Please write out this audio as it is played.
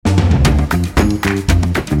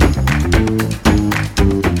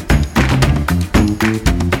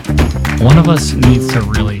of us needs to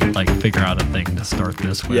really like figure out a thing to start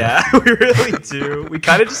this with. Yeah, we really do. We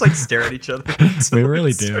kind of just like stare at each other. We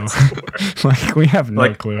really do. Like we have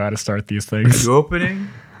no clue how to start these things. Are you opening?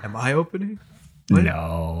 Am I opening? What?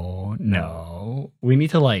 No. We need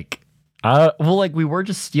to like. We were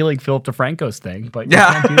just stealing Philip DeFranco's thing, but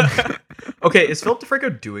yeah. Can't do that. Okay, is Philip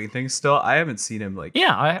DeFranco doing things still? I haven't seen him like.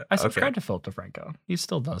 Yeah, I subscribe to Philip DeFranco. He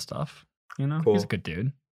still does stuff. You know, cool. He's a good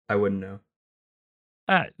dude. I wouldn't know.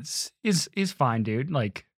 He's fine, dude.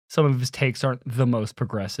 Like some of his takes aren't the most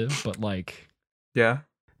progressive, but like, yeah,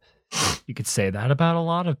 you could say that about a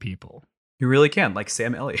lot of people. You really can, like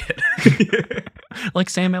Sam Elliott, like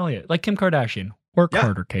Sam Elliott, like Kim Kardashian. Work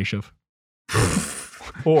harder, Keshav.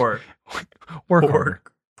 Work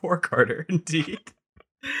harder, indeed.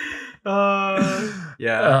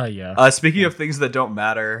 Yeah. Speaking of things that don't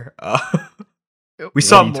matter, we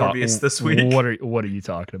saw Morbius this week. What are you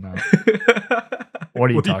talking about? What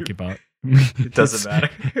are you talking about? It doesn't matter.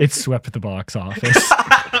 It swept the box office.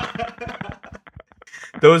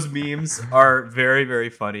 Those memes are very, very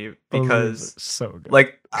funny because so good.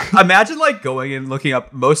 Like, imagine like going and looking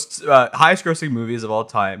up most highest grossing movies of all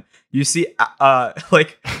time. You see,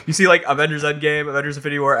 like Avengers Endgame, Avengers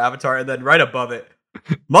Infinity War, Avatar, and then right above it,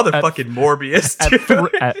 motherfucking Morbius.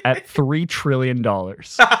 At $3 trillion.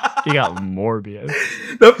 You got Morbius.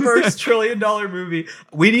 The first $1 trillion movie.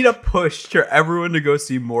 We need a push for everyone to go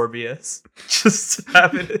see Morbius. Just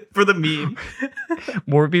have it for the meme.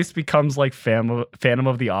 Morbius becomes like Phantom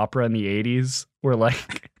of the Opera in the 80s, where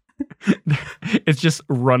like it's just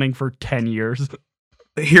running for 10 years.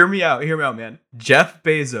 Hear me out, man. Jeff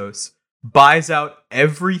Bezos buys out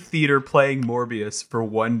every theater playing Morbius for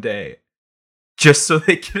one day, just so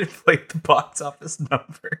they can inflate the box office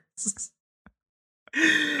numbers.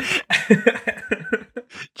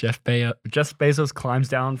 Jeff Bezos climbs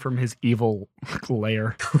down from his evil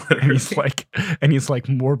lair, and he's like,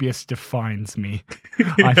 Morbius defines me.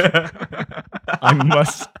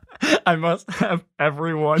 I must have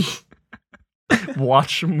everyone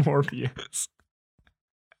watch Morbius.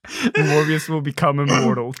 Morbius will become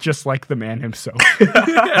immortal, just like the man himself.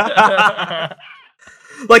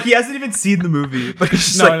 Like, he hasn't even seen the movie, but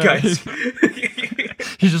he's just guys.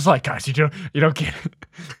 He's just like, guys, you don't get it.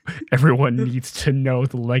 Everyone needs to know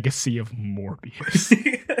the legacy of Morbius.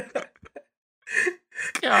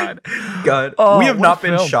 God. Oh, we have not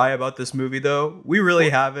been shy about this movie, though. We really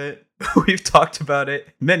haven't. We've talked about it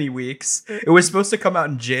many weeks. It was supposed to come out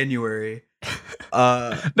in January.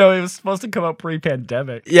 No, it was supposed to come out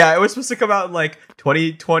pre-pandemic. Yeah, it was supposed to come out in like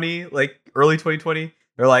 2020, like early 2020.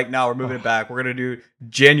 They're like, no, we're moving it back. We're going to do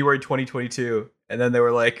January 2022. And then they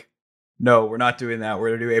were like, no, we're not doing that. We're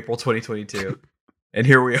going to do April 2022. And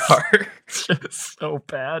here we are. It's just so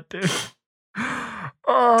bad, dude. Oh,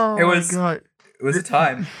 my God. It was a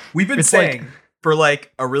time. We've been saying for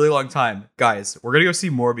like a really long time, guys, we're going to go see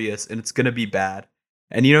Morbius and it's going to be bad.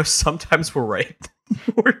 And you know, sometimes we're right.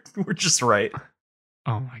 we're just right.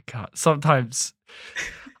 Oh my God. Sometimes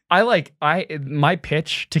my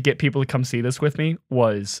pitch to get people to come see this with me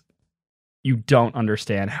was, you don't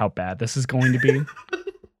understand how bad this is going to be.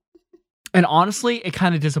 And honestly, it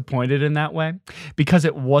kind of disappointed in that way, because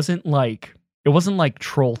it wasn't like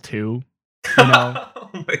Troll 2, you know? Oh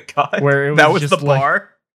my God. Where it was that was just the bar?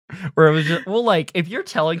 Where it was just, well, like, if you're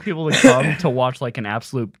telling people to come to watch like an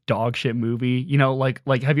absolute dog shit movie, you know, like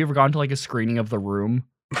have you ever gone to like a screening of The Room?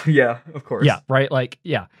 Yeah, of course. Yeah, right. Like,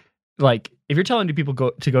 yeah, like if you're telling people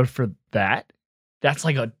to go for that,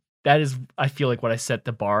 that is I feel like what I set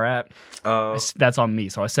the bar at. Oh, that's on me.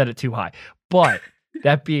 So I set it too high. But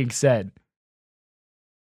that being said,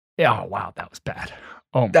 oh wow, that was bad.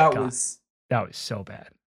 Oh my God, that was so bad.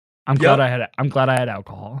 I'm glad I had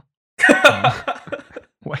alcohol.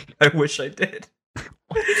 I wish I did.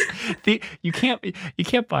 You can't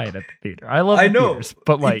buy it at the theater. I love theaters,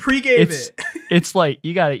 but like it's like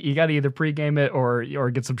you gotta either pregame it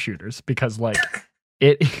or get some shooters, because like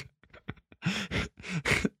it.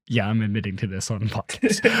 Yeah, I'm admitting to this on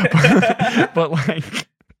podcast, but like,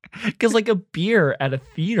 because like a beer at a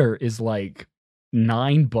theater is like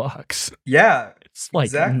 $9. Yeah, it's like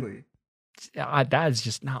exactly. That is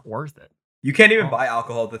just not worth it. You can't even buy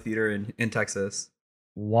alcohol at the theater in Texas.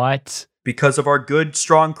 What? Because of our good,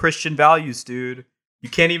 strong Christian values, dude. You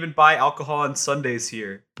can't even buy alcohol on Sundays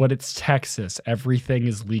here. But it's Texas. Everything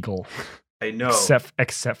is legal. I know.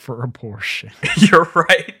 Except for abortion. You're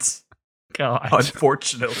right. God.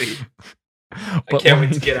 Unfortunately. I can't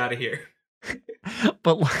wait to get out of here.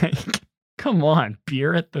 But like, come on.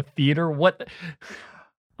 Beer at the theater? What?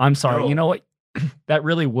 I'm sorry. No. You know what? That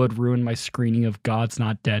really would ruin my screening of God's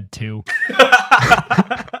Not Dead 2.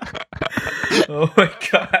 Oh my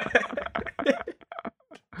God.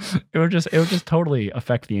 it would just totally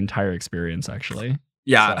affect the entire experience, actually.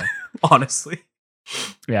 Yeah, So, honestly.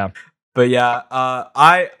 yeah. But yeah,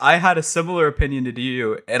 I had a similar opinion to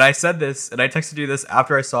you, and I said this, and I texted you this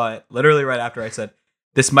after I saw it, literally right after I said,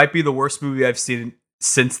 this might be the worst movie I've seen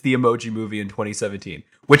since the Emoji Movie in 2017,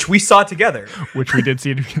 which we saw together. Which we did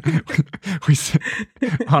see.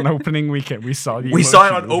 On opening weekend, we saw the. We Emoji saw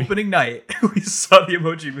it on Movie. opening night. We saw the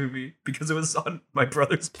Emoji Movie because it was on my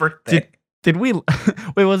brother's birthday. Did we?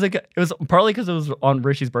 Wait, was it? It was partly because it was on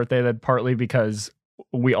Rishi's birthday, then partly because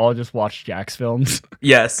we all just watched Jack's films.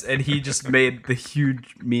 Yes, and he just made the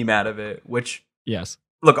huge meme out of it, which, Yes,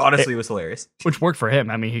 look, honestly, it was hilarious. which worked for him.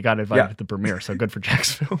 I mean, he got invited to the premiere, so good for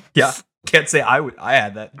Jack's film. Yeah, can't say I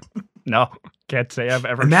had that. No, can't say I've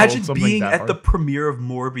ever. Imagine told something being that at hard. the premiere of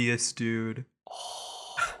Morbius, dude.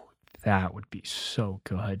 Oh, that would be so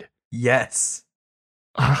good. Yes.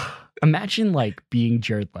 Imagine like being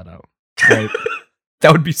Jared Leto. Right?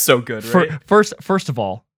 That would be so good, right? First of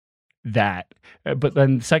all, that. But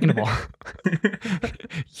then second of all,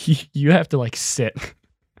 you have to like sit.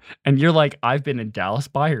 And you're like, I've been in Dallas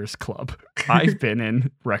Buyers Club. I've been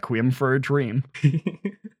in Requiem for a Dream.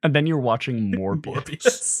 And then you're watching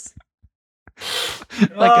Morbius.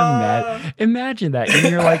 Like, imagine that. And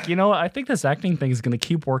you're like, you know what? I think this acting thing is going to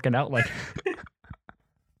keep working out.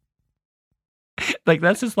 Like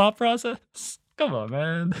that's his thought process. Come on,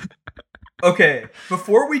 man. Okay,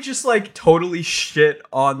 before we just like totally shit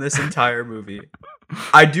on this entire movie,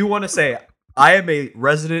 I do want to say I am a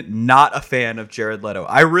resident not a fan of Jared Leto.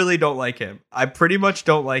 I really don't like him. I pretty much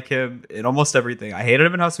don't like him in almost everything. I hated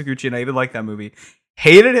him in House of Gucci, and I even liked that movie.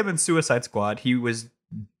 Hated him in Suicide Squad. He was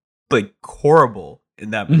like horrible in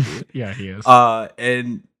that movie. Yeah, he is.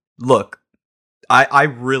 And look, I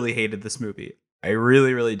really hated this movie. I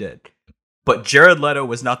really, really did. But Jared Leto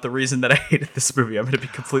was not the reason that I hated this movie. I'm going to be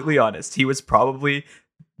completely honest. He was probably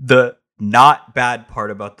the not bad part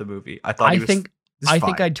about the movie. I thought I think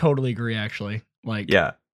I totally agree, actually. Like,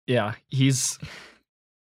 yeah, he's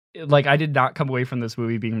like, I did not come away from this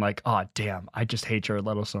movie being like, oh, damn, I just hate Jared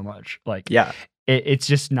Leto so much. Like, yeah, it's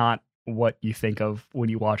just not what you think of when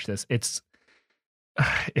you watch this. It's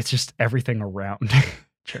just everything around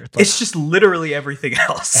Jared Leto. It's just literally everything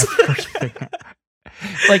else.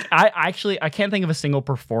 Like, I can't think of a single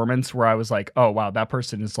performance where I was like, oh, wow, that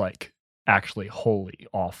person is like actually wholly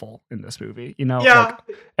awful in this movie. You know, like,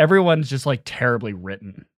 everyone's just like terribly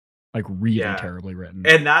written, like really terribly written.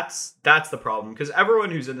 And that's the problem, because everyone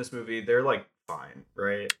who's in this movie, they're like fine,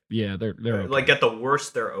 right? Yeah, they're okay. Like at the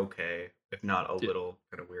worst, they're okay, if not a little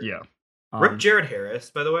kind of weird. Yeah. Rip Jared Harris,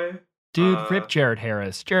 by the way. Dude, rip Jared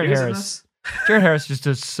Harris. Jared Harris just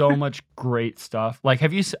does so much great stuff. Like,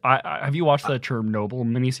 have you watched the Chernobyl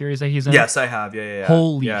miniseries that he's in? Yes, I have. Yeah.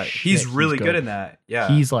 Holy shit, he's really good in that. Yeah,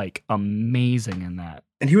 he's like amazing in that.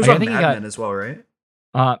 And he was on Mad Men as well, right?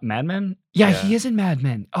 Mad Men. Yeah, he is in Mad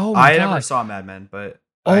Men. Oh my god, I never saw Mad Men, but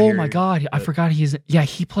oh my god, I forgot he's. Yeah,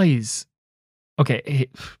 he plays. Okay,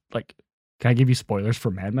 like, can I give you spoilers for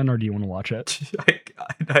Mad Men, or do you want to watch it?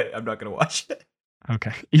 I'm not gonna watch it.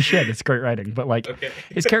 Okay, you should. It's great writing, but like,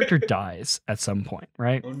 his character dies at some point,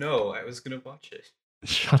 right? Oh no, I was gonna watch it.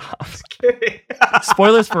 Shut up.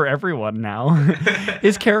 Spoilers for everyone now.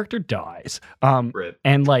 His character dies. Rip.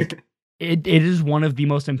 And like, it is one of the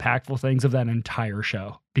most impactful things of that entire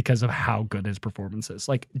show because of how good his performance is.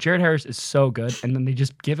 Like, Jared Harris is so good, and then they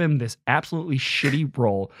just give him this absolutely shitty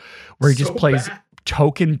role where he just plays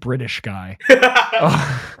token British guy.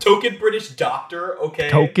 Token British doctor, okay.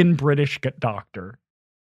 Token British doctor.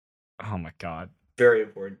 Oh my god. Very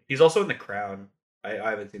important. He's also in The Crown. I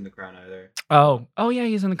haven't seen The Crown either. Oh yeah,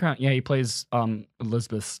 he's in The Crown. Yeah, he plays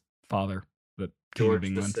Elizabeth's father, the King of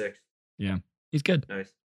England. VI. Yeah, he's good.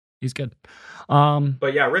 Nice. He's good.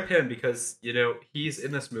 But yeah, rip him, because you know he's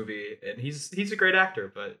in this movie and he's a great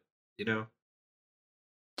actor, but you know,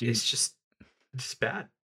 it's just bad.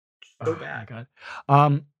 So bad. My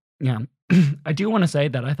God. Yeah. I do want to say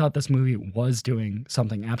that I thought this movie was doing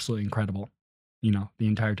something absolutely incredible, you know, the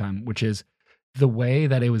entire time, which is the way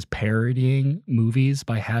that it was parodying movies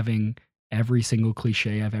by having every single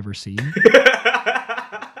cliche I've ever seen.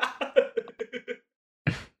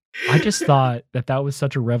 I just thought that was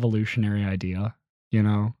such a revolutionary idea, you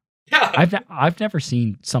know? Yeah. I've never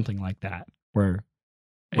seen something like that where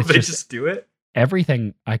they just do it.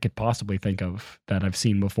 Everything I could possibly think of that I've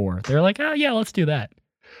seen before. They're like, oh yeah, let's do that.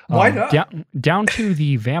 Why not? Down to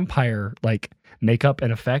the vampire like makeup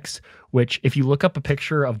and effects, which if you look up a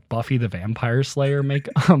picture of Buffy the Vampire Slayer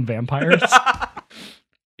vampires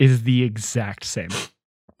is the exact same.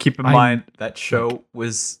 Keep in mind that show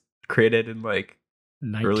was created in like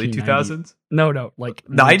early 2000s. No, like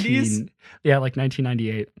 90s. Yeah, like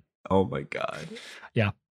 1998. Oh my god. Yeah.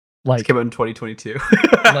 It Like, came out in 2022.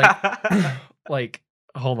 like,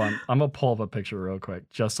 hold on. I'm gonna pull up a picture real quick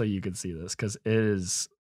just so you can see this because it is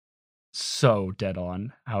so dead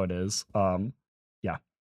on how it is. Yeah.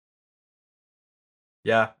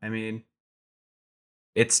 Yeah, I mean,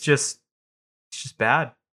 it's just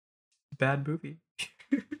bad. Bad movie.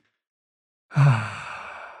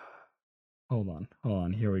 Hold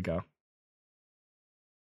on. Here we go.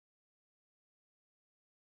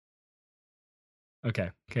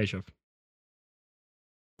 Okay, Keshav.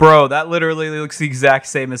 Bro, that literally looks the exact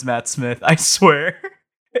same as Matt Smith, I swear.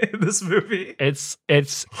 In this movie. It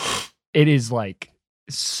is like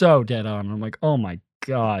so dead on. I'm like, oh my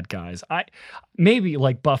god, guys. I maybe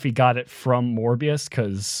like Buffy got it from Morbius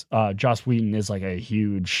because Joss Whedon is like a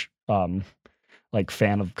huge like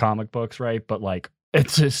fan of comic books, right? But like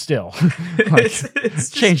it's just still like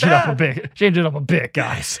it's change it up a bit. Change it up a bit,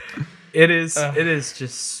 guys. It is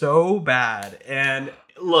just so bad. And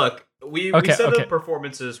look, we said the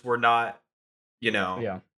performances were not,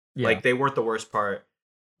 Yeah. like they weren't the worst part,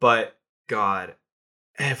 but God,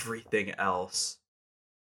 everything else.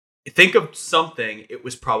 Think of something, it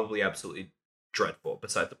was probably absolutely dreadful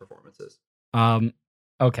besides the performances.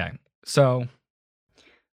 Okay. So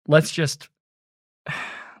let's just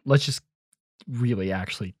really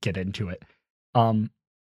actually get into it.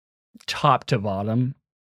 Top to bottom,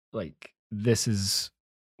 like this is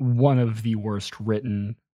one of the worst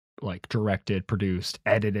written, like directed, produced,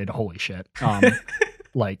 edited, holy shit.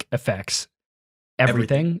 Like effects.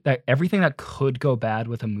 Everything that could go bad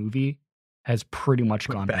with a movie has pretty much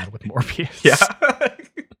gone bad with Morbius. Yeah.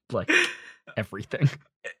 Like everything.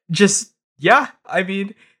 Just yeah, I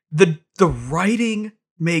mean the writing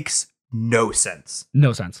makes no sense.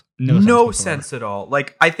 No sense at all.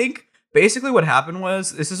 Like I think basically what happened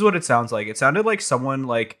was, this is what it sounds like. It sounded like someone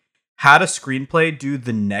like had a screenplay due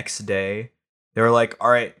the next day. They were like, all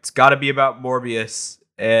right, it's got to be about Morbius,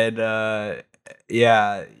 and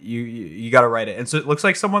yeah, you got to write it. And so it looks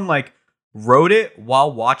like someone like wrote it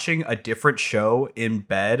while watching a different show in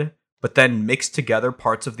bed, but then mixed together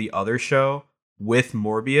parts of the other show with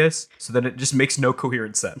Morbius, so that it just makes no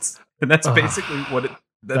coherent sense. And that's basically what it.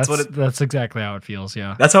 That's exactly how it feels.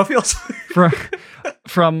 Yeah, that's how it feels.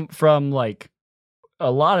 from like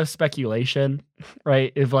a lot of speculation,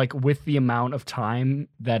 right? If like with the amount of time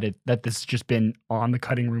that this has just been on the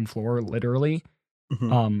cutting room floor, literally,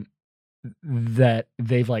 that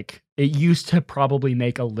they've like, it used to probably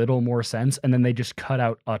make a little more sense, and then they just cut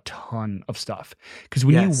out a ton of stuff. Because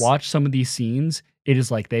when you watch some of these scenes, it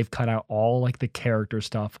is like they've cut out all like the character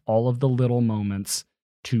stuff, all of the little moments,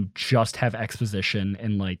 to just have exposition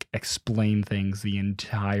and like explain things the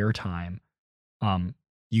entire time.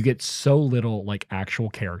 You get so little like actual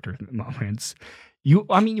character moments.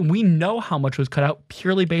 I mean, we know how much was cut out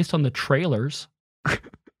purely based on the trailers.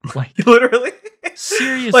 Like literally,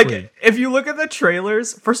 seriously. Like if you look at the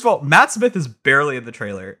trailers, first of all, Matt Smith is barely in the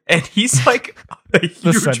trailer, and he's like a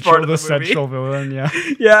huge part of the movie. Central villain. Yeah,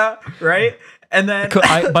 yeah, right. And then,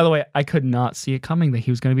 by the way, I could not see it coming that he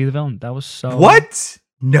was going to be the villain. That was so what?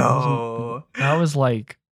 No, that was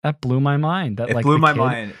like, that blew my mind. That like blew my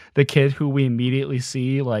mind. The kid who we immediately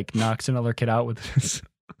see like knocks another kid out with his.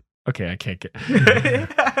 Okay, I can't get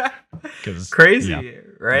crazy,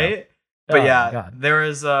 right? Yeah. But yeah, there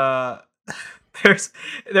is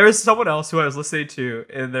someone else who I was listening to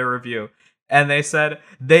in their review, and they said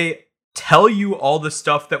they tell you all the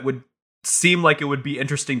stuff that would seem like it would be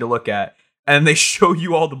interesting to look at, and they show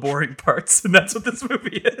you all the boring parts, and that's what this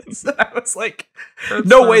movie is. And I was like,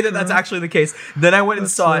 no way that's actually the case. Then I went and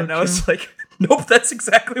saw it, and I was like, nope, that's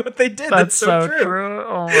exactly what they did. That's so true.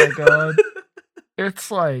 Oh my god. It's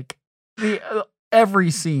like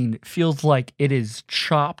every scene feels like it is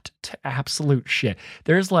chopped to absolute shit.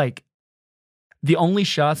 There's like the only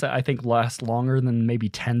shots that I think last longer than maybe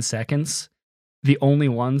 10 seconds. The only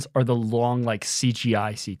ones are the long like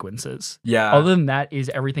CGI sequences. Yeah. Other than that,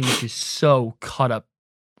 everything is just so cut up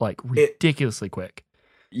like ridiculously quick.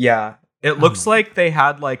 Yeah. It looks like they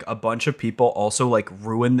had like a bunch of people also like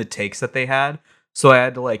ruin the takes that they had. So I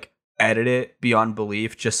had to like edit it beyond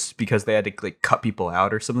belief just because they had to like cut people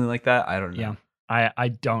out or something like that. I don't know. Yeah. I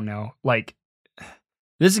don't know. Like,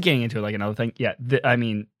 this is getting into like another thing. Yeah. I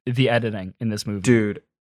mean, the editing in this movie. Dude.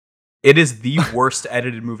 It is the worst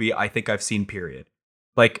edited movie I think I've seen, period.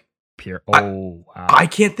 Like, wow. I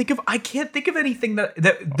can't think of anything that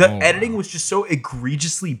the editing was just so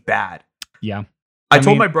egregiously bad. Yeah. I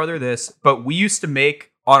told my brother this, but we used to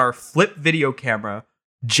make on our flip video camera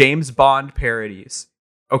James Bond parodies.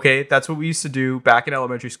 Okay, that's what we used to do back in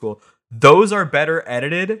elementary school. Those are better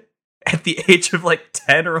edited at the age of like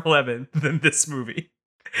 10 or 11 than this movie.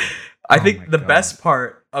 I Oh my think the God. best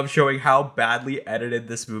part of showing how badly edited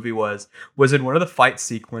this movie was in one of the fight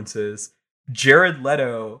sequences. Jared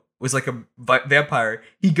Leto was like a vampire.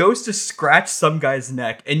 He goes to scratch some guy's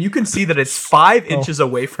neck, and you can see that it's 5 inches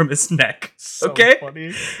away from his neck. So Okay?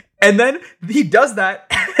 funny. And then he does that,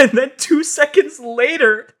 and then 2 seconds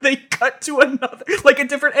later, they cut to another, like a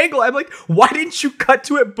different angle. I'm like, why didn't you cut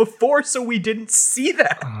to it before so we didn't see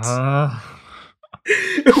that?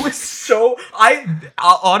 It was so... I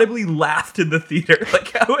audibly laughed in the theater.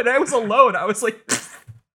 Like, when I was alone, I was like...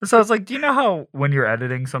 So it's like, do you know how when you're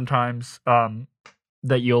editing sometimes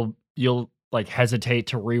that you'll like hesitate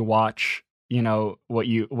to rewatch, you know, what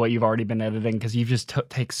you've already been editing because you've just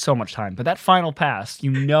takes so much time. But that final pass,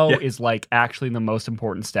 you know, is like actually the most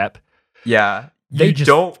important step. Yeah. They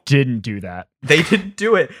just didn't do that. They didn't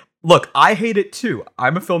do it. Look, I hate it too.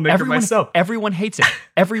 I'm a filmmaker myself. Everyone hates it.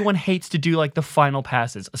 Everyone hates to do like the final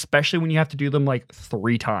passes, especially when you have to do them like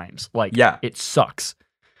 3 times. Like, it sucks.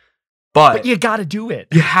 But you got to do it.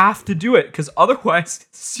 You have to do it because otherwise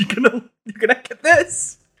you're gonna get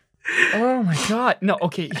this. Oh my God! No,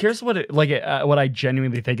 okay. Here's what what I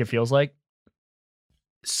genuinely think it feels like.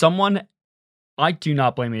 I do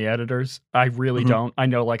not blame the editors. I really don't. I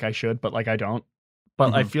know, like I should, but like I don't.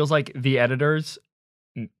 But it feels like the editors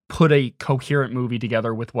put a coherent movie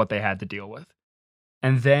together with what they had to deal with,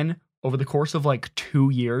 and then over the course of like 2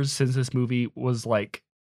 years since this movie was like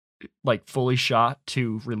fully shot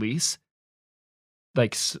to release,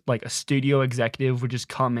 like a studio executive would just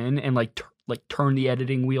come in and like turn the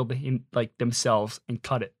editing wheel themselves and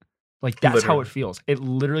cut it. Like that's how it feels. It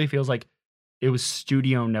literally feels like it was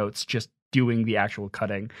studio notes just doing the actual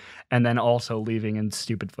cutting and then also leaving in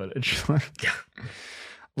stupid footage.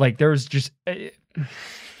 Like there's just it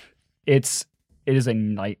is a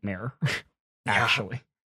nightmare actually.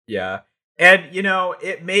 Yeah. And, you know,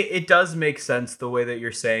 it does make sense the way that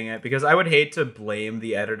you're saying it, because I would hate to blame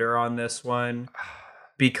the editor on this one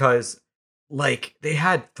because, like, they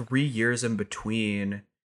had 3 years in between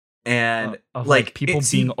and, like, people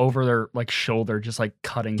being over their, like, shoulder just, like,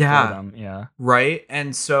 cutting for them. Yeah. Right?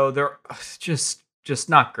 And so they're just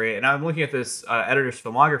not great. And I'm looking at this editor's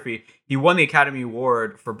filmography. He won the Academy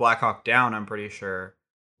Award for Black Hawk Down, I'm pretty sure,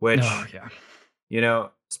 which, you know...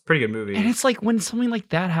 It's a pretty good movie. And it's like when something like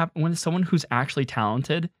that happens, when someone who's actually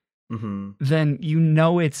talented, then you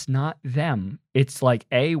know it's not them. It's like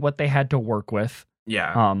A, what they had to work with.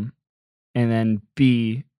 Yeah. And then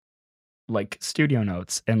B, like studio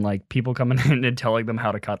notes and like people coming in and telling them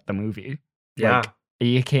how to cut the movie. Yeah. Like,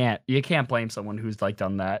 you can't blame someone who's like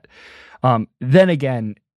done that. Then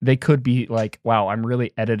again, they could be like, wow, I'm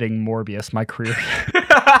really editing Morbius. My career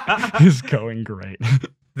is going great.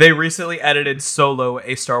 They recently edited Solo,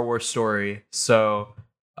 a Star Wars story, so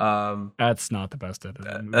that's not the best edited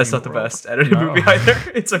movie. That's not the best edited movie either.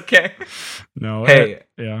 It's okay. No. Hey,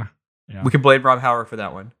 yeah. We can blame Ron Howard for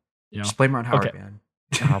that one. Yeah. Just blame Ron Howard, man.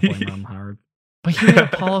 I'll blame Ron Howard. But he made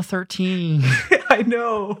Apollo 13. I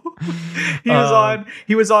know.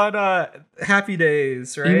 He was on Happy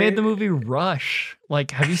Days, right? He made the movie Rush.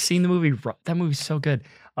 Like, have you seen the movie Rush? That movie's so good.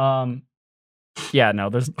 Yeah, no,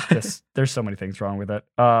 there's so many things wrong with it.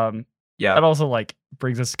 Yeah. That also like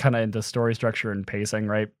brings us kind of into story structure and pacing,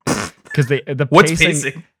 right? Because the What's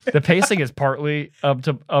pacing? The pacing is partly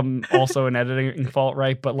to also an editing fault,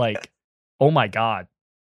 right? But like, oh my god,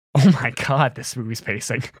 this movie's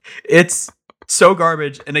pacing. It's so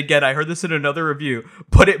garbage. And again, I heard this in another review,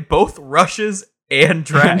 but it both rushes and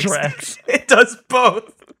drags. It does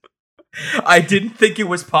both. I didn't think it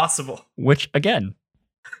was possible. Which again,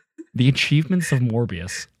 the achievements of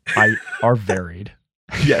Morbius are varied.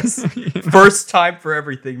 Yes. First time for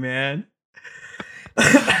everything, man.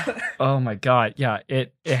 Oh my god. Yeah,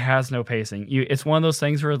 it has no pacing. It's one of those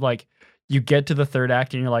things where like you get to the third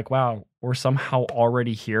act and you're like, wow, we're somehow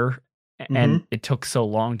already here and it took so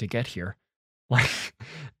long to get here. Like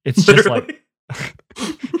it's just like,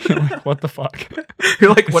 you're like, what the fuck?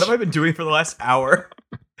 You're like, what have I been doing for the last hour?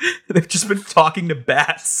 They've just been talking to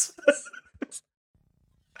bats.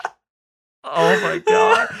 Oh my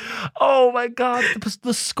god! Oh my god!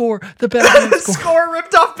 The score, the Batman score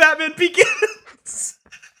ripped off Batman Begins.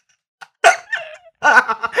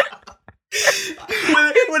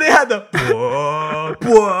 when they had the whoa,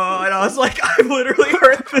 and I was like, I've literally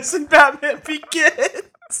heard this in Batman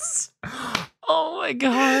Begins. Oh my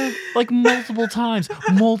god! Like multiple times.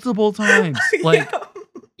 Like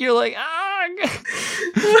you're like, ah.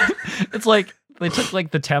 It's like they took like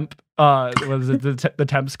the temp. Was it the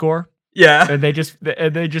temp score? Yeah, and they just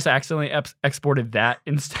accidentally exported that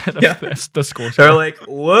instead of the score. They're like,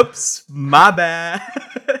 "Whoops, my bad."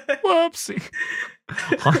 Whoopsie.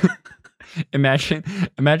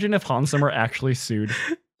 Imagine if Hans Zimmer actually sued.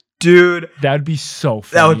 Dude, That'd be so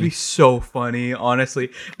funny. that would be so funny,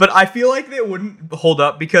 honestly. But I feel like they wouldn't hold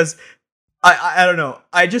up because I don't know.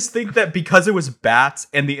 I just think that because it was bats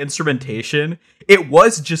and the instrumentation, it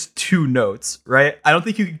was just 2 notes, right? I don't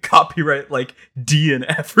think you could copyright like D and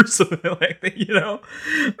F or something like that, you know?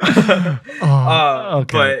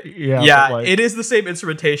 Okay. But yeah, but, like, it is the same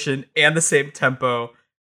instrumentation and the same tempo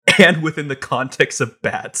and within the context of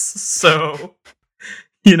bats. So,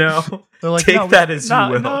 you know, they're like, take that as you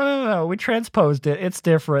will. No. We transposed it. It's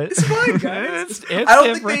different. It's fine, guys. It's I don't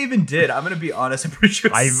different. think they even did. I'm gonna be honest. I'm pretty sure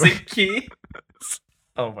it's the same key.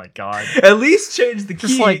 Oh my god! At least change the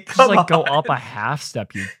key. Just go up a half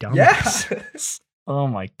step, you dumbass. Yeah. Oh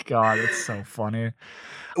my god, it's so funny.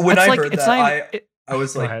 When It's I like- heard it's that, not even- I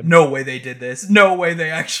was Go like, ahead. no way they did this. No way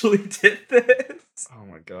they actually did this. Oh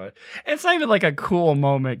my god. It's not even like a cool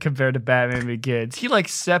moment compared to Batman Begins. He like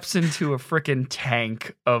steps into a freaking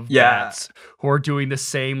tank of Yeah. bats who are doing the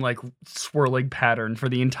same like swirling pattern for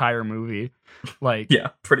the entire movie. Like Yeah,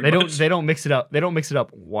 pretty much. they don't mix it up. They don't mix it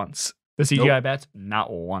up once. The CGI bats,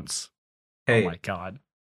 not once. Hey, Oh my god.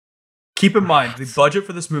 keep in mind, the budget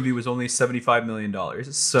for this movie was only $75 million.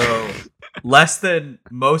 So less than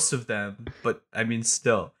most of them, but I mean,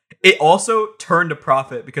 still. It also turned a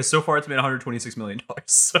profit because so far it's made $126 million.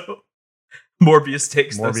 So Morbius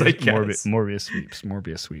takes those, I guess. Morbius sweeps.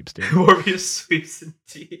 Morbius sweeps, dude. Morbius sweeps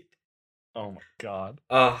indeed. Oh my god.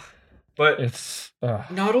 But It's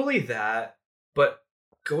not only that, but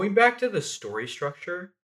going back to the story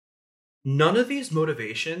structure, none of these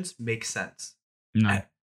motivations make sense no. at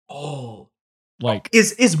all. Like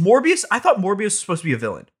Is Morbius? I thought Morbius was supposed to be a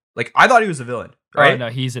villain. Like I thought he was a villain, right? no,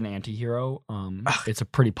 he's an anti-hero. It's a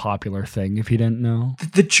pretty popular thing if you didn't know.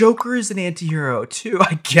 The Joker is an anti-hero too,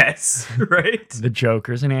 I guess, right? The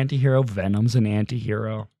Joker's an anti-hero, Venom's an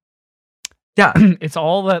anti-hero. Yeah. It's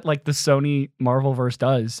all that like the Sony Marvelverse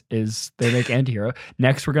does is they make anti-hero.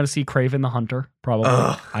 Next we're going to see Kraven the Hunter, probably.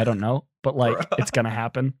 Ugh. I don't know, but like it's going to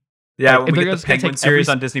happen. Yeah, Like, when if we they're get the gonna Penguin take series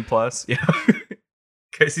every- on Disney Plus. Yeah.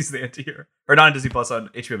 Because he's the anti-hero. Or not on Disney Plus, on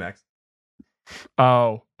HBO Max.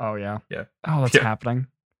 Oh yeah. Yeah. Oh, that's Yeah. happening.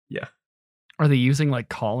 Yeah. Are they using like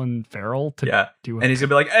Colin Farrell to Yeah. do it? And he's gonna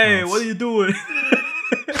be like, hey, Oh, what are you doing?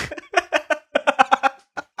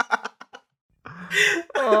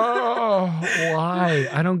 Oh, why?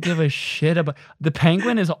 I don't give a shit about the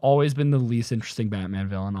Penguin. Has always been the least interesting Batman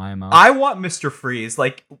villain. I want Mr. Freeze.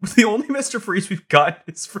 Like, the only Mr. Freeze we've got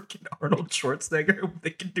is freaking Arnold Schwarzenegger. They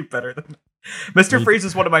can do better than that. Mr. What- Freeze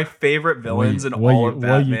is one of my favorite villains in all of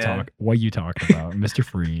Batman. What you talking about, Mr.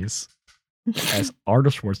 Freeze? As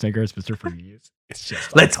Arnold Schwarzenegger as Mr. Freeze. It's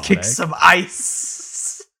just Let's kick iconic. some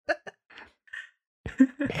ice.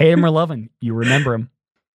 Hate him or love him, you remember him.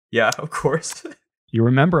 Yeah, of course. You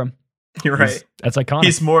remember him. You're right. That's iconic.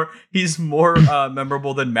 He's more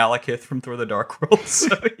memorable than Malekith from Thor: The Dark World.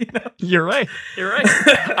 So, you know. You're right.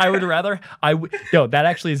 No, that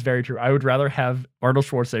actually is very true. I would rather have Arnold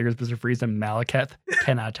Schwarzenegger as Mr. Freeze than Malekith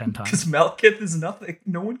 10 out of 10 Because times. Malekith is nothing.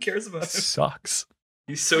 No one cares about him. Sucks.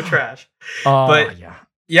 He's so trash. But yeah.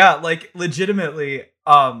 yeah, like legitimately,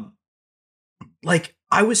 like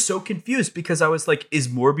I was so confused because I was like, is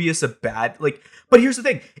Morbius a bad but here's the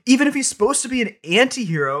thing, even if he's supposed to be an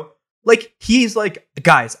anti-hero, like he's like,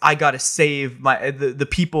 guys, I gotta save the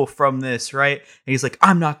people from this, right? And he's like,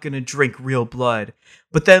 I'm not gonna drink real blood.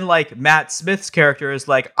 But then like Matt Smith's character is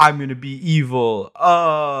like, I'm gonna be evil.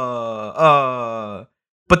 But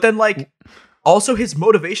then like also his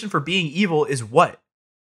motivation for being evil is what?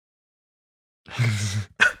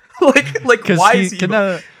 like why is he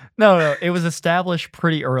evil? No, it was established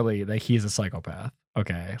pretty early that he's a psychopath.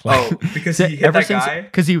 Okay. Oh, because he hit that guy?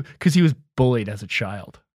 Because he was bullied as a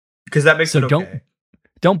child. Because that makes So it okay.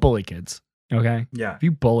 don't bully kids. Okay. Yeah. If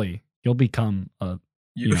you bully, you'll become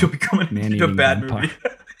You'll become a man-eating bad vampire. movie.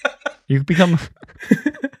 you'll become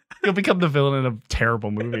the villain in a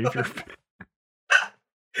terrible movie. If you're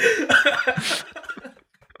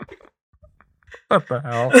what the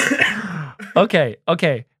hell?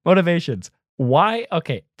 Okay. Motivations. Why?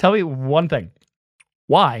 Okay. Tell me one thing.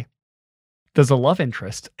 Why does a love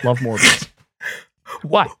interest love Morbius?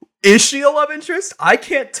 Why? Is she a love interest? I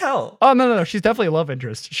can't tell. Oh no. She's definitely a love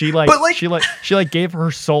interest. She gave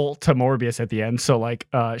her soul to Morbius at the end. So like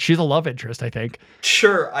she's a love interest, I think.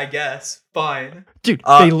 Sure, I guess. Fine. Dude,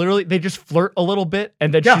 they just flirt a little bit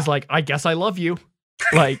and then she's like, I guess I love you.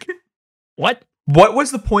 Like what? What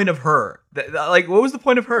was the point of her? What was the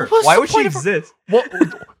point of her? Why would she exist?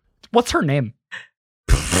 What's her name?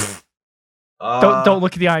 Don't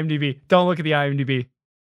look at the IMDb. Don't look at the IMDb.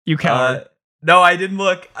 You coward. No, I didn't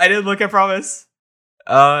look. I promise.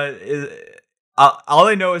 All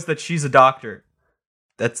I know is that she's a doctor.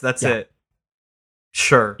 That's Yeah. it.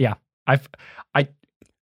 Sure. Yeah. I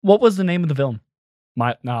what was the name of the villain?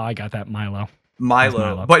 No, I got that. Milo.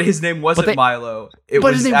 Milo. But his name wasn't Milo.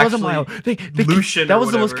 His name wasn't Milo. Lucian. That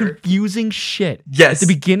was the most confusing shit. Yes. At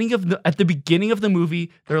the beginning of the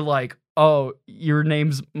movie, they're like, "Oh, your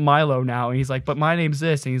name's Milo now," and he's like, "But my name's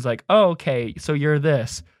this," and he's like, "Oh, okay, so you're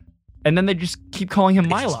this," and then they just keep calling him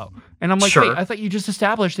Milo, and I'm like, Sure. "Wait, I thought you just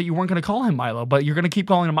established that you weren't going to call him Milo, but you're going to keep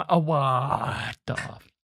calling him Milo." Oh, what the?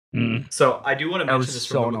 So I do want to mention this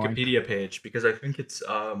so from the Wikipedia page because I think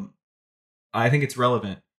it's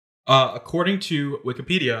relevant. According to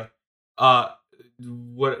Wikipedia,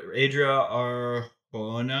 what Adria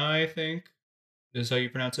Arjona, I think is how you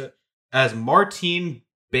pronounce it, as Martine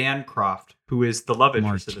Bancroft, who is the love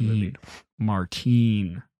interest of the movie.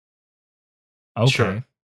 Martine. Okay. Sure.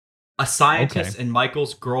 A scientist and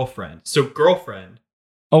Michael's girlfriend. So girlfriend.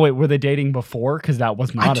 Oh wait, were they dating before? Because that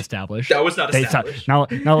was not established. That was not established. Not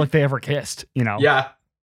like they ever kissed, you know? Yeah.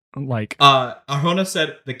 Like Arjona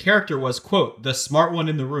said the character was, quote, the smart one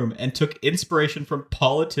in the room and took inspiration from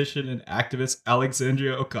politician and activist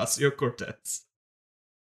Alexandria Ocasio-Cortez.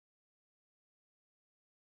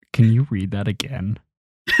 Can you read that again?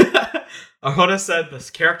 Arjona said this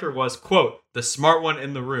character was, quote, the smart one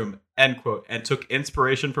in the room, end quote, and took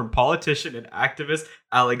inspiration from politician and activist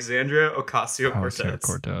Alexandria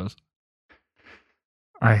Ocasio-Cortez.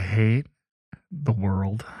 I hate the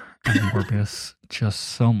world and Morbius just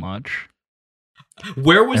so much.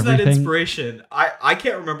 Where was that inspiration? I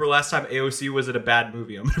can't remember last time AOC was in a bad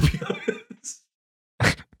movie, I'm going to be honest.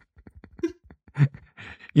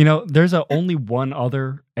 You know, there's only one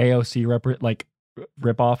other AOC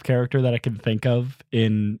rip-off character that I can think of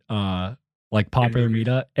in like popular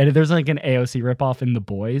media, and there's like an AOC rip-off in The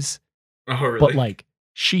Boys. Oh, really? But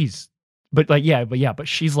she's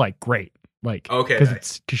like great, like, okay,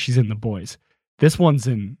 because she's in The Boys. This one's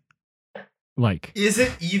in like. Is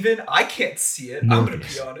it even? I can't see it. Morbius. I'm gonna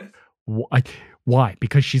be honest. Why?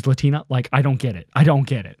 Because she's Latina? Like, I don't get it.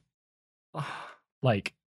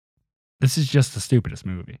 Like, this is just the stupidest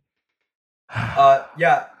movie.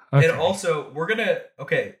 Yeah. Okay. And also,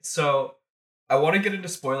 so I want to get into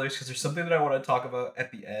spoilers because there's something that I want to talk about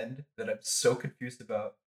at the end that I'm so confused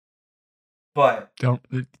about. But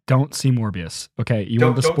don't see Morbius. Okay, you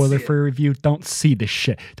want the spoiler free review? Don't see this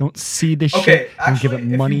shit. Don't see this shit. Okay, and give it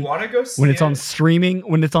money. If you want to go see when it's on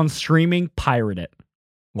streaming, pirate it.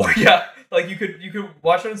 Oh yeah, like you could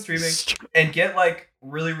watch it on streaming and get like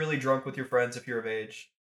really really drunk with your friends if you're of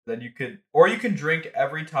age. Then you can drink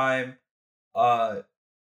every time it's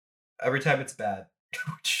bad.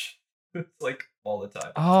 It's like all the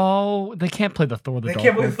time. Oh, they can't play the Thor the Dark World. They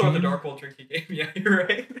can't play the Thor the Dark World drinking game. Yeah, you're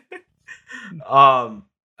right. I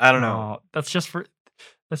don't know. That's just for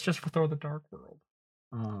Thor the Dark World.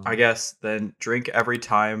 I guess then drink every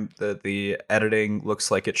time that the editing looks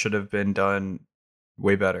like it should have been done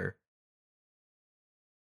way better.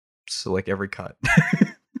 So like every cut.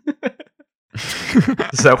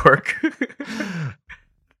 Does that work?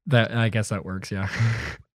 I guess that works, yeah.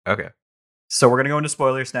 Okay. So we're gonna go into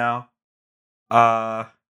spoilers now.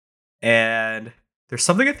 And there's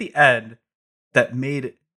something at the end that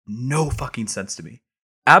made no fucking sense to me.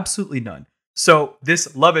 Absolutely none. So this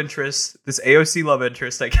AOC love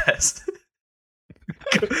interest, I guess.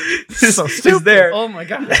 is there. Oh my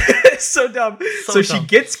god. So dumb. So she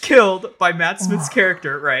gets killed by Matt Smith's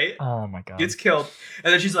character, right? Oh my god. Gets killed.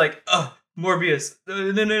 And then she's like, oh, Morbius.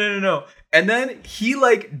 No. And then he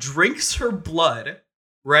like drinks her blood,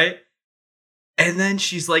 right? And then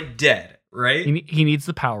she's like dead, right? He needs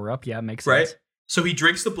the power up. Yeah, makes sense. Right? So he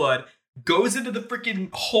drinks the blood, goes into the freaking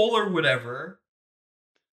hole or whatever,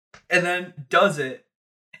 and then does it.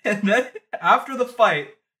 And then after the fight,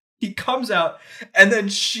 he comes out, and then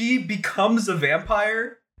she becomes a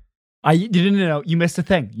vampire. You didn't know. You missed a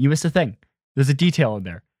thing. There's a detail in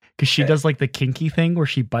there. Because she does like the kinky thing where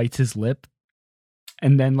she bites his lip.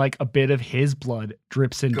 And then like a bit of his blood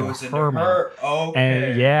drips into her mouth.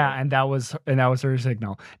 Okay. And that was her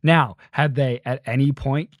signal. Now, had they at any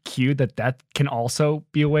point cued that can also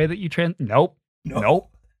be a way that you Nope.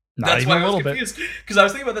 Not That's even why a I was little confused. Because I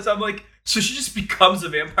was thinking about this. I'm like, so she just becomes a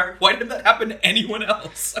vampire? Why did that happen to anyone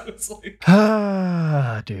else? I was like,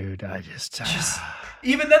 dude, I just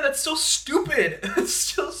even then, that's so stupid. It's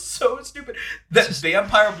still so stupid. That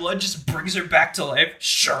vampire blood just brings her back to life.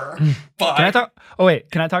 Sure, fine. Can I talk? Oh wait,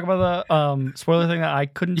 can I talk about the spoiler thing that I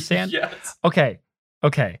couldn't stand? Yes. Okay.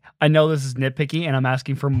 I know this is nitpicky, and I'm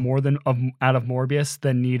asking for more out of Morbius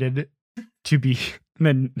than needed to be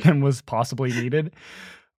than was possibly needed.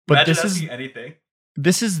 But Imagine this asking is anything.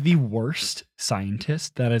 This is the worst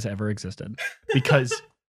scientist that has ever existed because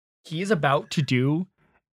he's about to do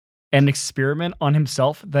an experiment on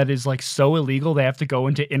himself that is like so illegal they have to go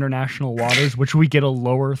into international waters, which we get a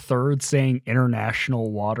lower third saying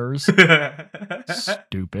international waters.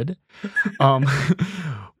 Stupid. I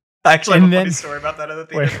actually have a funny story about that other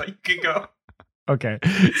thing, but you can go. Okay.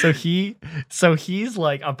 So he's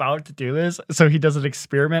like about to do this. So he does an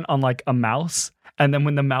experiment on like a mouse, and then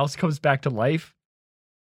when the mouse comes back to life,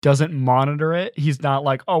 doesn't monitor it. He's not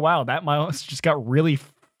like, oh wow, that mouse just got really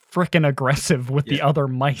freaking aggressive with the other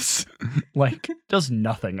mice. Like, does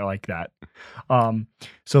nothing like that.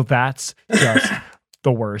 So that's just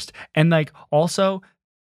the worst. And like also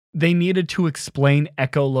they needed to explain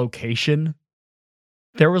echolocation.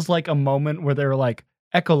 There was like a moment where they were like,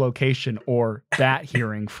 echolocation or bat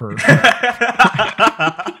hearing for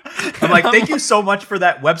I'm like, thank you so much for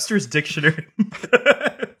that Webster's dictionary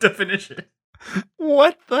definition.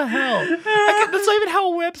 What the hell? That's not even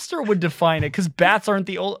how Webster would define it, because bats aren't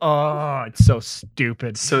the old. Oh, it's so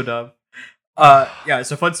stupid. So dumb.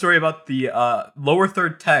 It's a fun story about the lower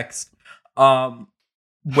third text.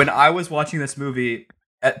 When I was watching this movie,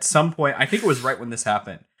 at some point, I think it was right when this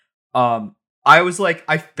happened, I was like,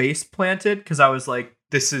 I face planted because I was like,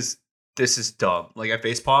 this is dumb. Like, I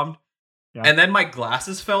face palmed, and then my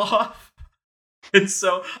glasses fell off, and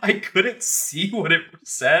so I couldn't see what it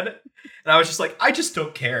said. And I was just like, I just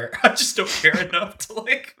don't care. I just don't care enough to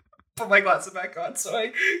like put my glasses back on. So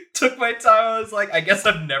I took my time. I was like, I guess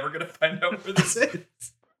I'm never gonna find out where this is.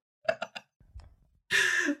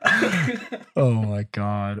 Oh my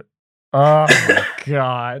god. Oh my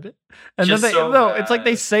god. And just then it's like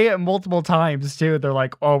they bad. say it multiple times too. They're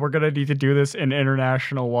like, oh, we're gonna need to do this in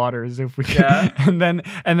international waters if we can. Yeah.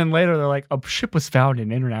 And then later they're like, a ship was found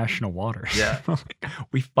in international waters. Yeah.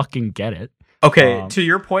 We fucking get it. Okay, to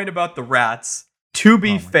your point about the rats, to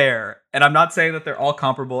be Oh my fair, and I'm not saying that they're all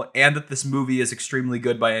comparable and that this movie is extremely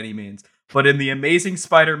good by any means, but in the Amazing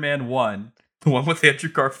Spider-Man 1, the one with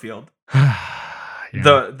Andrew Garfield,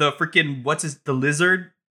 the freaking, the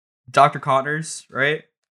lizard, Dr. Connors, right?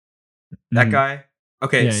 That guy?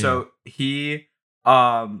 Okay, he,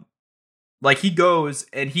 he goes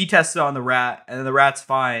and he tests it on the rat, and the rat's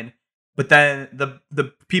fine. But then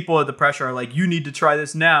the people at the pressure are like, you need to try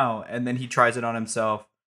this now. And then he tries it on himself.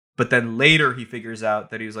 But then later he figures out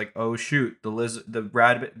that he was like, oh shoot, the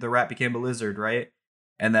rat became a lizard, right?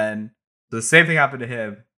 And then the same thing happened to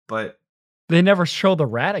him, but they never show the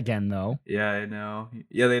rat again though. Yeah, I know.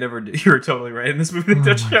 Yeah, they never did. You were totally right. In this movie, they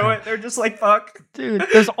don't show it. They're just like, fuck. Dude,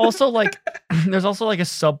 there's also like a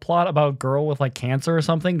subplot about a girl with like cancer or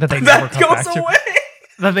something that they never cut back to.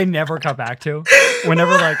 That they never cut back to.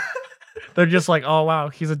 Whenever like they're just like, oh wow,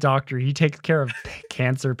 he's a doctor. He takes care of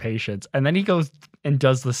cancer patients. And then he goes and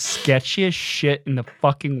does the sketchiest shit in the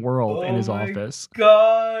fucking world in his office.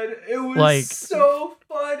 God, it was like, so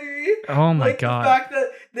funny. Oh my god. The fact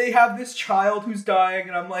that they have this child who's dying,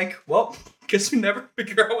 and I'm like, well, guess we never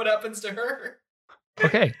figure out what happens to her.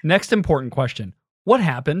 Okay, next important question. What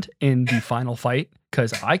happened in the final fight?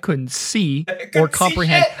 Because I couldn't see or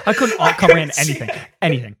comprehend. I couldn't comprehend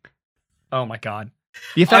anything. Oh my god.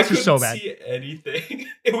 The effects are so bad. See anything.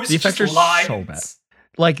 It was the effects just are lines. so bad.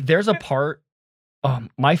 Like there's a part,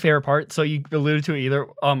 my favorite part. So you alluded to it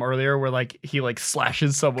earlier, where like he like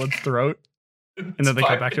slashes someone's throat, and then they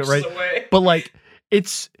come back to it, right? Away. But like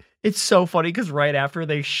it's so funny because right after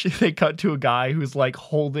they cut to a guy who's like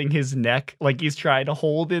holding his neck, like he's trying to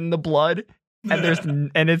hold in the blood. And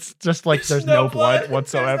it's just like there's no blood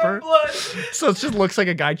whatsoever. No blood. So it just looks like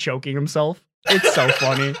a guy choking himself. It's so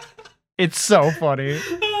funny. It's so funny.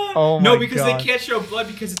 Oh my god. No, because they can't show blood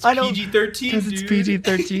because it's PG-13. Because it's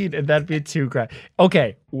PG-13, and that'd be too great.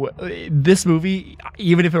 Okay, this movie,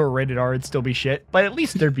 even if it were rated R, it'd still be shit. But at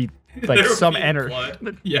least there'd be like some energy.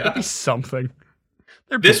 Yeah, there'd be something.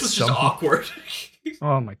 This was just awkward.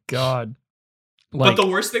 Oh my god. Like, but the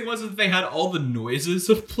worst thing was that they had all the noises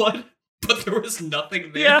of blood, but there was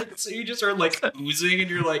nothing there. Yeah. So you just heard like oozing, and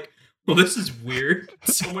you're like, well, this is weird.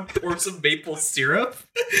 Someone pour some maple syrup.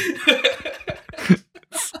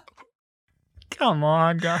 Come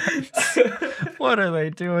on, guys. What are they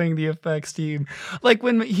doing, the effects team? Like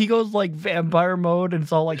when he goes like vampire mode and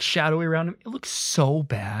it's all like shadowy around him, it looks so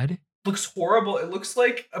bad. Looks horrible. It looks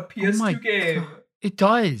like a PS2 game. God. It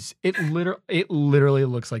does. It literally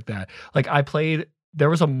looks like that. Like there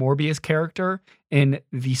was a Morbius character in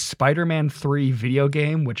the Spider-Man 3 video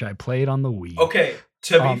game, which I played on the Wii. Okay,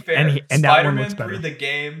 to be fair, and Spider-Man 3 the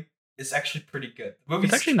game is actually pretty good. The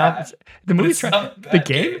movie's actually not. The movie's the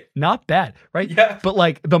game not bad, right? Yeah. But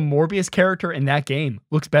like the Morbius character in that game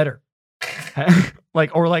looks better,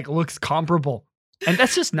 like looks comparable. And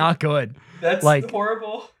that's just not good. That's like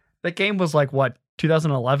horrible. That game was like what,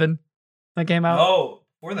 2011? That came out. Oh,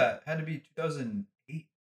 before that had to be 2008.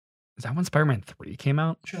 Is that when Spider-Man 3 came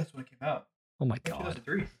out? I'm sure that's when it came out. Oh my god.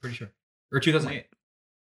 2003, pretty sure, or 2008.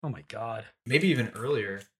 Oh my god. Maybe even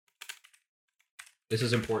earlier. This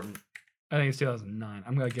is important. I think it's 2009.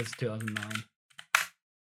 I'm gonna guess 2009.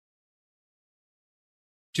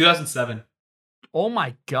 2007. Oh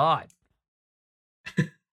my god.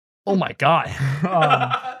 Oh my god.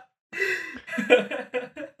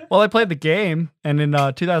 Well, I played the game, and in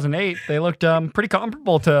 2008, they looked pretty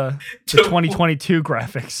comparable to the 2022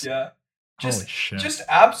 graphics. Yeah. Holy shit. Just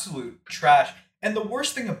absolute trash. And the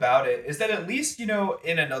worst thing about it is that at least, in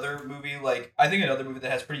another movie, like, I think another movie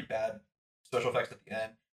that has pretty bad special effects at the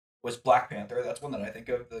end was Black Panther. That's one that I think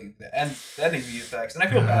of, the ending effects. And I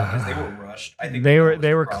feel bad because they were rushed. I think they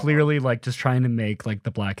were clearly like just trying to make like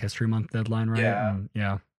the Black History Month deadline, right?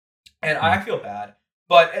 Yeah. And I feel bad.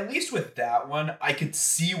 But at least with that one, I could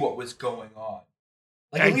see what was going on.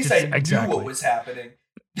 Like, at least I knew what was happening.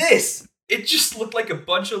 It just looked like a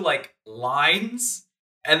bunch of, like, lines,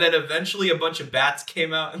 and then eventually a bunch of bats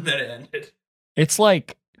came out, and then it ended. It's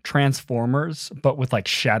like Transformers, but with, like,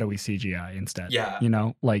 shadowy CGI instead. Yeah.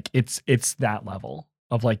 Like, it's that level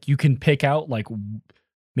of, like, you can pick out, like,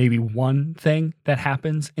 maybe one thing that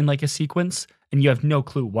happens in, like, a sequence, and you have no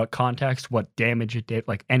clue what context, what damage it did,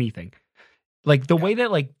 like, anything. Like, the way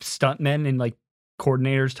that, like, stuntmen and, like,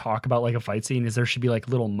 coordinators talk about, like, a fight scene is there should be, like,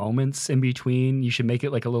 little moments in between. You should make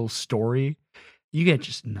it, like, a little story. You get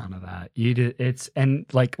just none of that. And,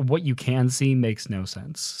 like, what you can see makes no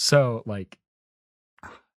sense. So, like,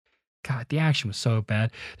 God, the action was so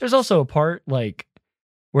bad. There's also a part, like,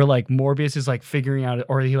 where, like, Morbius is, like, figuring out,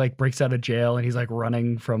 or he, like, breaks out of jail and he's, like,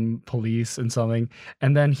 running from police and something.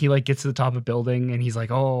 And then he, like, gets to the top of a building and he's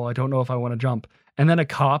like, oh, I don't know if I want to jump. And then a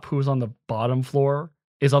cop who was on the bottom floor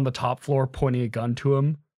is on the top floor pointing a gun to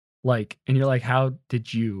him. Like, and you're like, how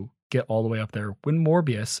did you get all the way up there when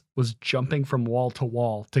Morbius was jumping from wall to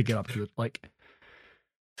wall to get up to it? Like,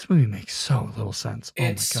 this movie makes so little sense.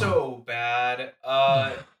 It's so bad.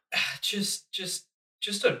 Just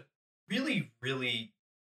a really, really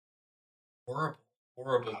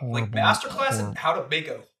horrible like masterclass in how to make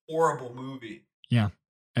a horrible movie. Yeah,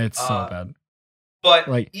 it's so bad. But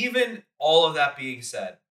like, even all of that being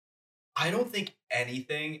said, I don't think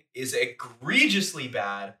anything is egregiously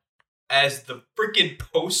bad as the freaking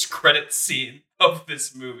post-credit scene of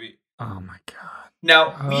this movie. Oh my god.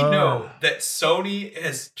 Now, we know that Sony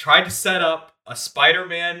has tried to set up a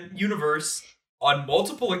Spider-Man universe on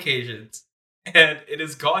multiple occasions, and it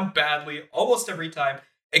has gone badly almost every time,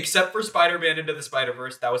 except for Spider-Man Into the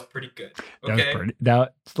Spider-Verse. That was pretty good. Okay?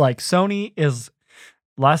 Like, Sony is...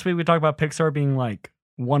 Last week we talked about Pixar being like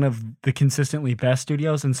one of the consistently best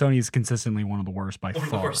studios, and Sony is consistently one of the worst by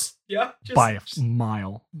far. Yeah, by a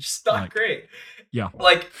mile. Just not great. Yeah.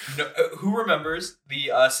 Like, who remembers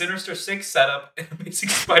the Sinister Six setup in Amazing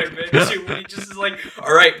Spider-Man 2 when he just is like,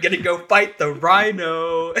 all right, gonna go fight the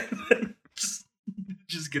Rhino, and then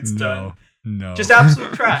just gets done. No. Just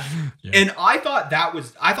absolute trash. Yeah. And I thought that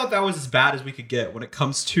was as bad as we could get when it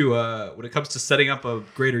comes to setting up a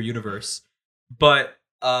greater universe. But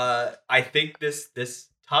I think this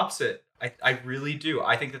tops it. I really do.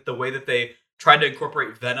 I think that the way that they tried to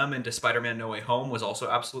incorporate Venom into Spider-Man No Way Home was also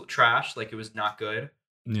absolute trash. Like, it was not good.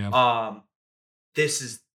 Yeah. This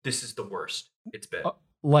is the worst it's been.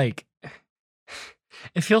 Like,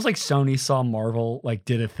 it feels like Sony saw Marvel like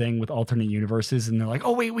did a thing with alternate universes, and they're like,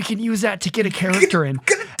 "Oh wait, we can use that to get a character in."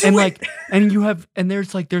 And like,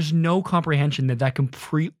 there's no comprehension that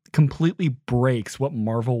completely breaks what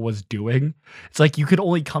Marvel was doing. It's like you could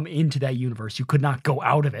only come into that universe. You could not go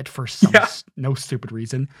out of it for no stupid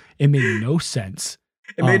reason. It made no sense.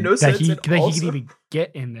 It made no sense that he could even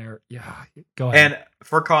get in there. Yeah, go ahead. And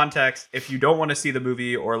for context, if you don't want to see the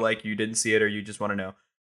movie, or like you didn't see it, or you just want to know,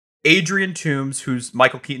 Adrian Toomes, who's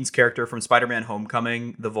Michael Keaton's character from Spider-Man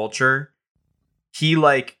Homecoming, the Vulture, he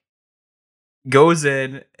like goes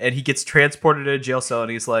in and he gets transported to a jail cell,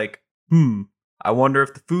 and he's like, I wonder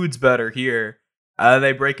if the food's better here.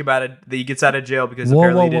 They break him out of... He gets out of jail because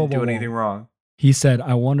apparently he didn't do anything wrong. He said,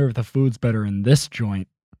 I wonder if the food's better in this joint.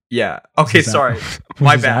 Yeah. Okay, sorry.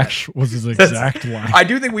 My bad. Was his exact line. I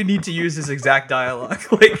do think we need to use his exact dialogue.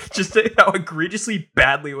 Like, just how egregiously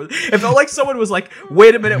badly it was. It felt like someone was like,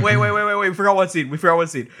 wait a minute, wait. We forgot one scene.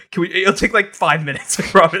 It'll take like 5 minutes, I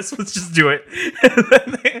promise. Let's just do it. And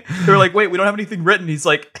then they were like, wait, we don't have anything written. He's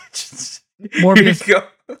like,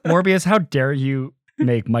 Morbius, how dare you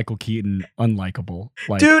make Michael Keaton unlikable.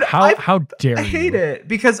 Like, Dude, how dare I you? hate it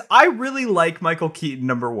because I really like Michael Keaton,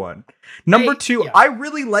 number one. Number two, yeah. I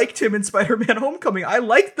really liked him in Spider-Man Homecoming. I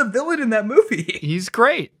liked the villain in that movie. He's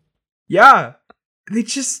great. Yeah. They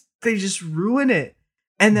just ruin it.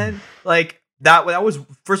 And then like that was,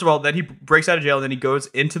 first of all, then he breaks out of jail, then he goes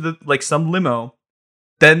into the like some limo.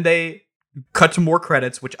 Then they cut to more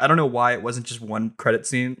credits, which I don't know why it wasn't just one credit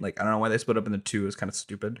scene. Like I don't know why they split up into two. It was kind of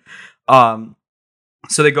stupid.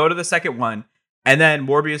 So they go to the second one, and then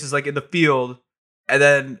Morbius is like in the field, and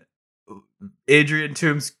then Adrian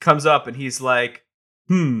Toomes comes up and he's like,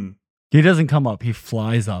 He doesn't come up. He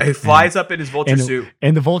flies up. He flies up in his vulture suit.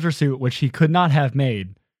 In the vulture suit, which he could not have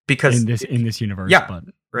made because in this universe. Yeah, but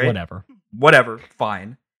right? Whatever.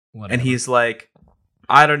 Fine. Whatever. And he's like,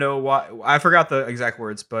 I don't know why. I forgot the exact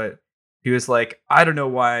words, but he was like, I don't know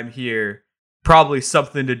why I'm here. Probably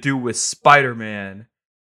something to do with Spider-Man.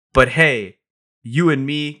 But hey, you and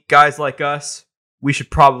me, guys like us, we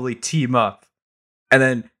should probably team up. And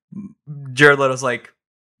then Jared Leto's like,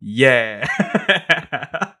 yeah.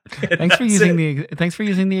 Thanks for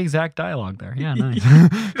using the exact dialogue there. Yeah, nice.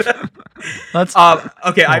 That's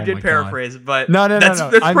okay. I did paraphrase, but no. That's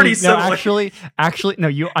pretty similar. No, actually,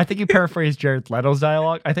 no. I think you paraphrased Jared Leto's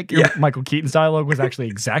dialogue. I think Michael Keaton's dialogue was actually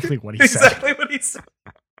exactly what he said. Exactly what he said.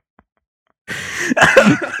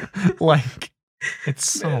 Like,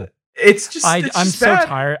 it's so. It's just. I'm so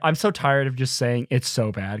tired. I'm so tired of just saying it's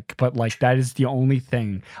so bad. But like, that is the only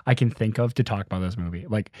thing I can think of to talk about this movie.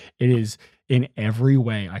 Like, it is in every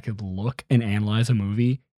way I could look and analyze a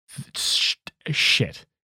movie. Shit.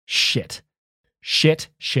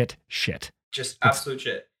 Just absolute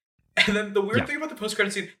shit. And then the weird thing about the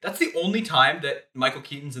post-credit scene, that's the only time that Michael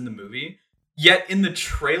Keaton's in the movie. Yet in the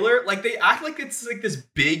trailer, like they act like it's like this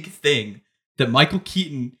big thing that Michael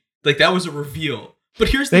Keaton, like that was a reveal. But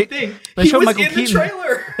here's the thing. They showed Michael Keaton. The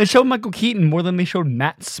trailer. They showed Michael Keaton more than they showed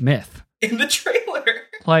Matt Smith. In the trailer.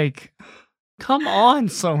 Like, come on,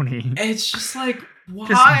 Sony. And it's just like,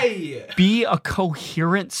 why? Just be a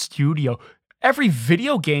coherent studio. Every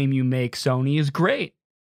video game you make, Sony, is great.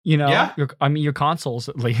 You know, your consoles,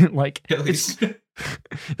 like it's the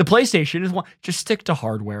PlayStation is one. Just stick to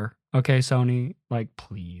hardware, okay, Sony. Like,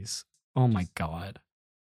 please. Oh my god.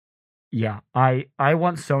 Yeah, I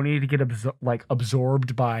want Sony to get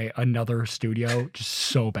absorbed by another studio, just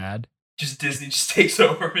so bad. Just Disney just takes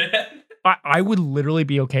over, man. I would literally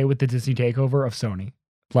be okay with the Disney takeover of Sony.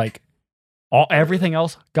 Like, everything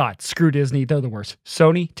else, God, screw Disney. They're the worst.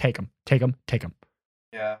 Sony, take them.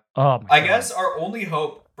 Yeah. Oh my I God. guess our only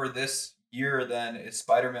hope for this year then is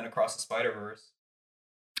Spider-Man Across the Spider-Verse.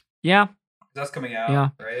 Yeah. That's coming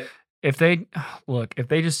out, right? If they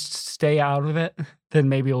just stay out of it, then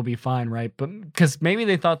maybe it'll be fine, right? But because maybe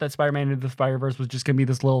they thought that Spider-Man Into the Spider-Verse was just gonna be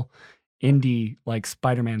this little indie like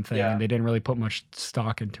Spider-Man thing, and they didn't really put much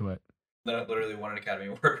stock into it. Then it literally won an Academy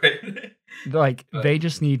Award, right? Like, they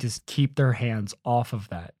just need to keep their hands off of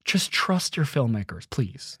that. Just trust your filmmakers,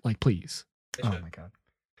 please. Like, please. Oh my God.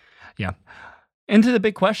 Yeah. Into the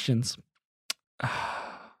big questions.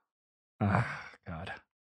 God.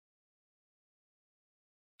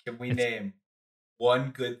 Can we name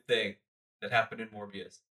one good thing that happened in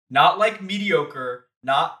Morbius? Not like mediocre,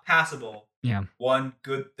 not passable. Yeah. One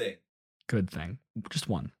good thing. Good thing. Just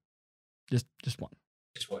one. Just one.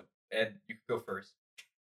 Just one. And you can go first.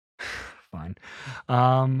 Fine.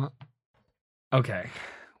 Okay.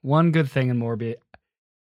 One good thing in Morbius.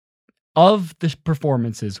 Of the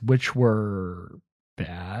performances, which were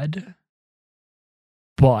bad,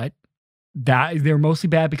 but they're mostly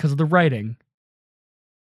bad because of the writing,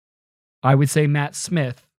 I would say Matt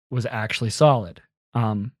Smith was actually solid.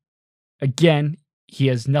 Again, he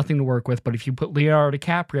has nothing to work with, but if you put Leonardo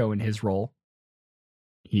DiCaprio in his role,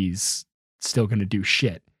 he's still going to do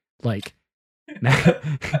shit. Like,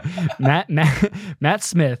 Matt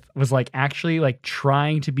Smith was like actually like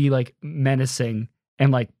trying to be like menacing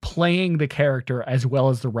and like playing the character as well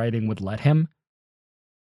as the writing would let him.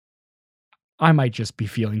 I might just be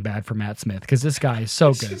feeling bad for Matt Smith because this guy is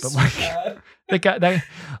so good, but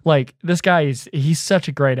like this guy he's such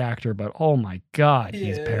a great actor, but oh my God,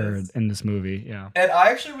 he's paired in this movie. Yeah. And I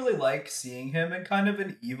actually really like seeing him in kind of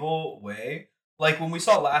an evil way. Like when we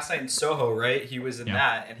saw Last Night in Soho, right? He was in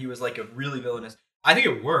that and he was like a really villainous. I think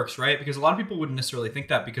it works, right? Because a lot of people wouldn't necessarily think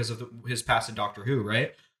that because of his past in Doctor Who,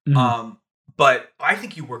 right? Mm-hmm. But I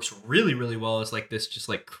think he works really, really well as like this just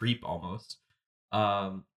like creep almost.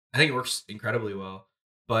 I think it works incredibly well.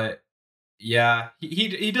 But Yeah,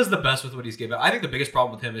 he does the best with what he's given. I think the biggest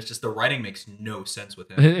problem with him is just the writing makes no sense with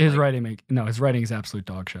him. His writing is absolute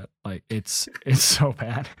dog shit. Like it's so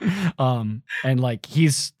bad. And like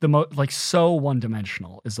he's the most like so one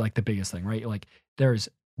dimensional is like the biggest thing, right? Like there's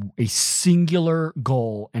a singular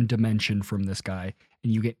goal and dimension from this guy,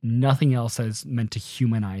 and you get nothing else that is meant to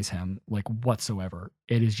humanize him like whatsoever.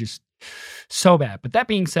 It is just so bad. But that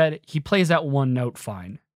being said, he plays that one note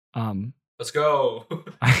fine. Let's go.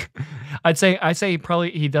 I'd say probably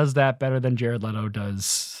he does that better than Jared Leto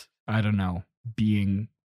does. I don't know, being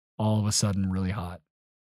all of a sudden really hot.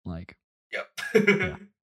 Like, yep.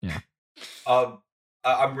 Yeah.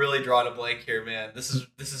 I'm really drawing a blank here, man. This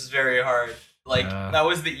is very hard. Like that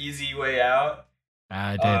was the easy way out.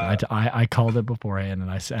 I did. I called it beforehand, and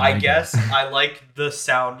I said. I guess I like the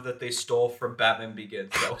sound that they stole from Batman Begins.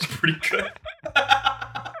 That was pretty good.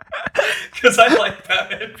 Because I like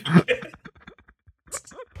Batman Begins.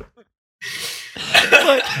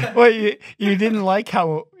 Wait, you didn't like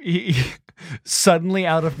how suddenly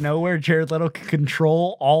out of nowhere Jared Leto could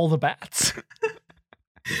control all the bats?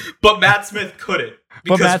 But Matt Smith couldn't.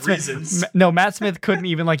 Because reasons. Matt Smith couldn't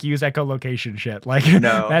even like use echolocation shit. Like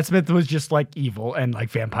Matt Smith was just like evil and like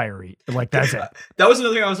vampire-y. Like that's it. That was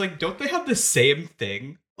another thing I was like, don't they have the same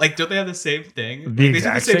thing? Like, don't they have the same thing? The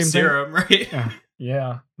exact same serum, right?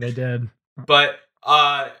 Yeah, they did. But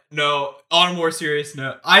no, on a more serious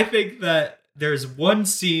note, I think that there's one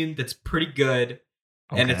scene that's pretty good,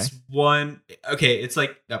 and it's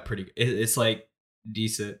like not pretty good. It's like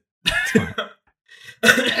decent.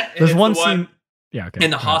 There's one scene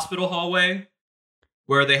in the hospital hallway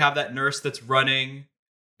where they have that nurse that's running,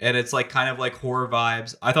 and it's like kind of like horror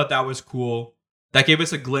vibes. I thought that was cool. That gave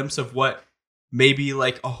us a glimpse of what maybe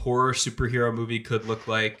like a horror superhero movie could look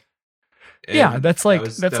like. And that's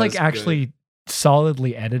actually good.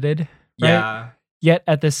 Solidly edited. Right? Yeah. Yet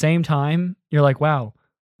at the same time, you're like, wow,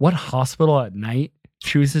 what hospital at night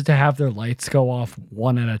chooses to have their lights go off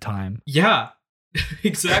one at a time? Yeah,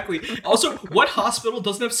 exactly. Also, what hospital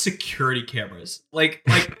doesn't have security cameras? Like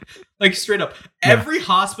straight up, every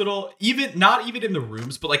hospital, not even in the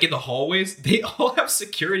rooms, but like in the hallways, they all have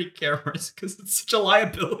security cameras because it's such a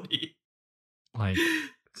liability. Like,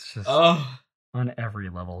 it's just on every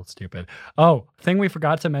level, it's stupid. Oh, thing we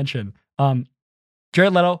forgot to mention.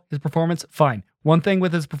 Jared Leto, his performance, fine. One thing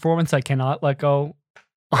with his performance I cannot let go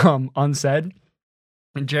unsaid,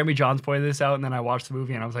 and Jeremy Johns pointed this out, and then I watched the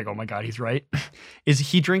movie and I was like, oh my God, he's right, is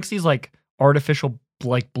he drinks these like artificial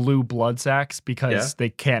like blue blood sacks because they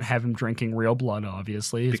can't have him drinking real blood,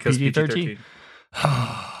 obviously. It's because PG-13.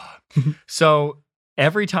 So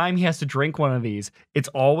every time he has to drink one of these, it's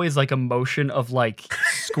always like a motion of like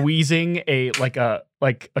squeezing a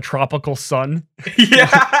tropical sun.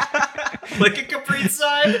 Yeah. Like a Capri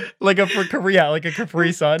Sun? like a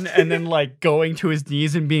Capri Sun, and then like going to his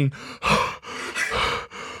knees and being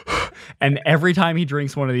and every time he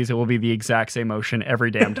drinks one of these, it will be the exact same motion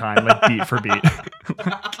every damn time, like beat for beat.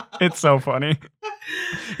 It's so funny.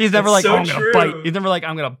 He's never like, I'm gonna bite. He's never like,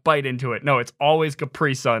 I'm gonna bite into it. No, it's always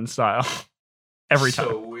Capri Sun style. Every time.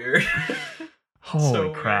 So weird.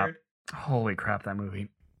 Holy crap. Holy crap, that movie.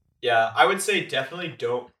 Yeah, I would say definitely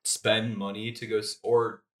don't spend money to go,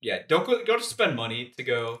 don't go to spend money to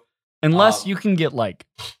go. Unless you can get like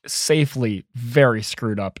safely very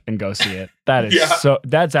screwed up and go see it. That is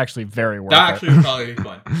that's actually very worth it. That actually would probably be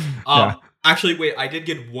fun. Actually, wait, I did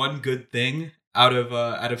get one good thing out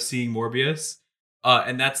of seeing Morbius.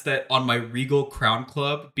 And that's that on my Regal Crown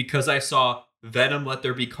Club, because I saw Venom Let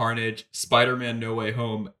There Be Carnage, Spider-Man No Way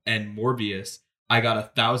Home, and Morbius, I got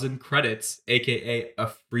 1,000 credits, aka a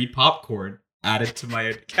free popcorn, added to my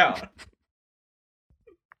account.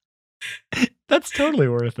 That's totally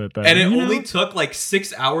worth it, though. And it only took like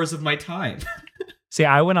 6 hours of my time. See,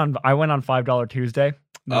 I went on $5 Tuesday.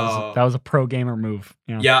 That was a pro gamer move.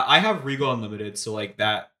 Yeah, I have Regal Unlimited, so like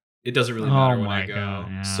that, it doesn't really matter when I go.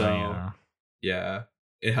 Yeah,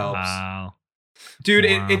 it helps. Wow. Dude,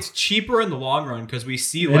 it's cheaper in the long run because we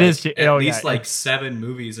see like at least like 7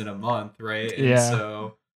 movies in a month, right? And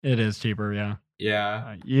so it is cheaper, yeah.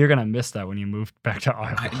 Yeah. You're going to miss that when you move back to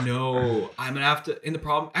Iowa. I know. I'm going to have to, in the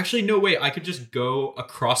problem, actually, no way. I could just go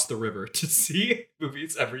across the river to see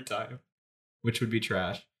movies every time, which would be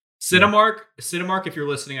trash. Cinemark, if you're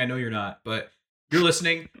listening, I know you're not, but if you're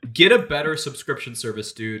listening, get a better subscription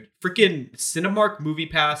service, dude. Freaking Cinemark Movie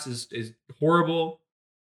Pass is horrible.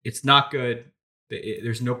 It's not good.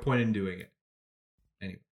 There's no point in doing it.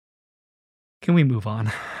 Anyway. Can we move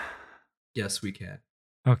on? Yes, we can.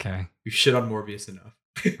 Okay. We've shit on Morbius enough.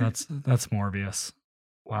 That's Morbius.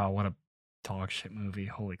 Wow, what a dog shit movie.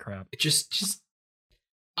 Holy crap. It just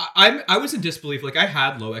I was in disbelief. Like I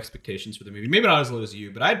had low expectations for the movie. Maybe not as low as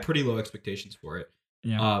you, but I had pretty low expectations for it.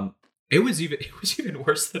 Yeah. It was even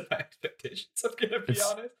worse than my expectations. I'm gonna be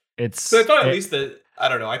honest. So I thought at least that I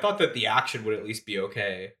don't know. I thought that the action would at least be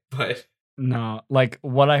okay, but no, like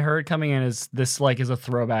what I heard coming in is this like is a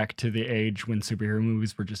throwback to the age when superhero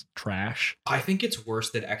movies were just trash. I think it's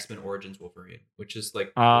worse than X-Men Origins Wolverine, which is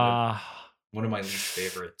like one of my least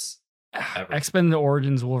favorites ever. X-Men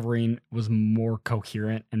Origins Wolverine was more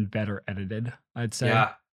coherent and better edited, I'd say.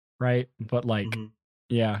 Yeah. Right? But like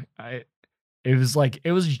yeah,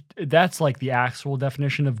 that's like the actual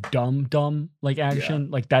definition of dumb like action.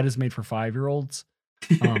 Like that is made for 5-year-olds.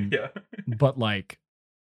 Yeah. But like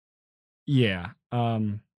yeah,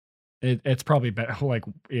 it's probably better, like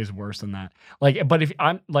is worse than that. Like, but if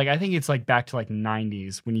I'm like, I think it's like back to like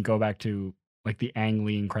 90s when you go back to like the Ang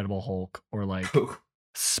Lee Incredible Hulk or like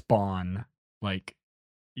Spawn, like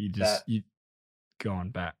you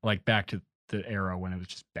going back to the era when it was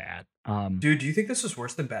just bad. Dude, do you think this was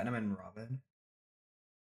worse than Batman and Robin?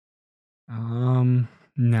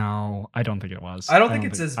 No, I don't think it was. I don't think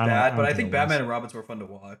it's as bad, but I think Batman and Robin's more fun to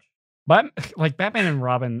watch. But like Batman and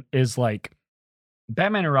Robin is like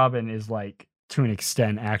to an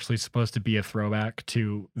extent actually supposed to be a throwback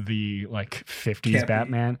to the like 50s campy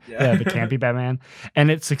Batman. Yeah, the campy Batman. And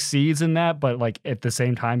it succeeds in that, but like at the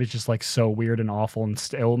same time it's just like so weird and awful and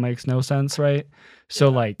still makes no sense, right? So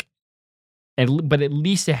like but at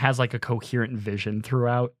least it has like a coherent vision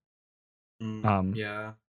throughout.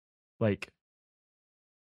 Yeah. Like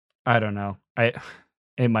I don't know. I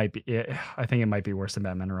think it might be worse than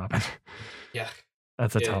Batman and Robin. Yeah.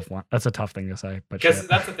 That's a tough one. That's a tough thing to say, but because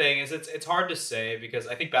that's the thing is it's hard to say because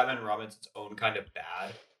I think Batman and Robin's its own kind of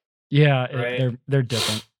bad. Yeah, right? they're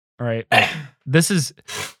different. All right, that's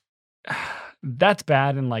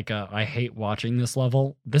bad in like a I hate watching this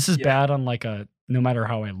level. This is bad on like a no matter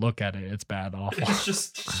how I look at it, it's bad, awful. It's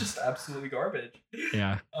just absolutely garbage.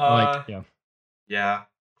 Yeah. Yeah.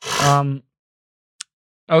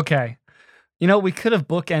 Okay. You know, we could have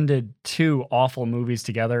bookended 2 awful movies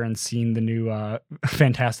together and seen the new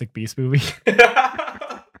Fantastic Beasts movie.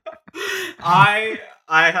 I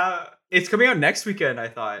have. It's coming out next weekend. I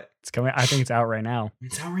thought it's coming. I think it's out right now.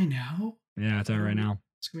 It's out right now. Yeah, it's out right now.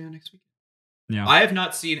 It's coming out next weekend. Yeah, I have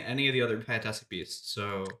not seen any of the other Fantastic Beasts.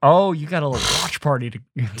 So you got a little watch party to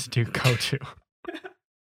go to.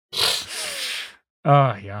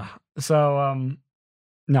 Oh yeah. So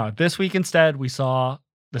no, this week instead we saw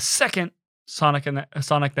the second Sonic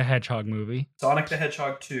the Hedgehog movie. Sonic the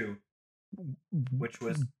Hedgehog 2. Which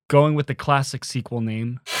was going with the classic sequel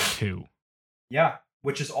name 2. Yeah,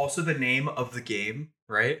 which is also the name of the game,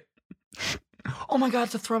 right? Oh my god,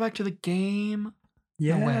 it's a throwback to the game.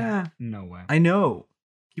 Yeah. No way. I know.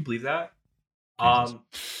 Can you believe that? Yeah,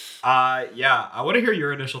 I want to hear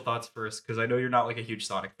your initial thoughts first because I know you're not like a huge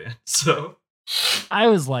Sonic fan. So I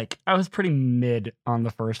was pretty mid on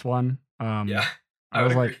the first one. Yeah. I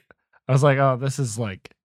was like, oh, this is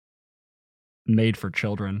like made for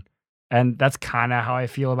children. And that's kind of how I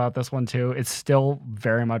feel about this one too. It's still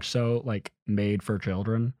very much so like made for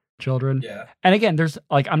children. Yeah. And again, there's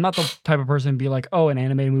like, I'm not the type of person to be like, oh, an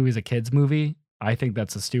animated movie is a kid's movie. I think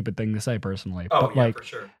that's a stupid thing to say personally. Oh, but yeah, like, for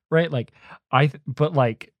sure. Right? Like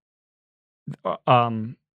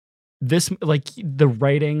this, like the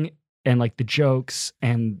writing and like the jokes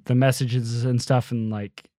and the messages and stuff and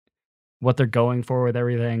like what they're going for with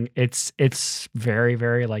everything. It's very,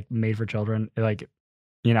 very like made for children. Like,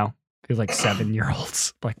 you know, feels like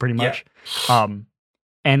 7-year-olds, like pretty much. Yeah.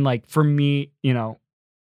 And like for me, you know,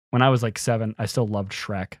 when I was like 7, I still loved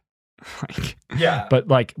Shrek. Like, yeah. But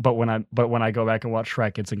when I go back and watch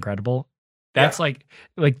Shrek, it's incredible. That's like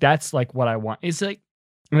that's like what I want. It's like,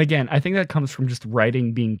 and again, I think that comes from just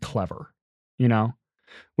writing being clever, you know?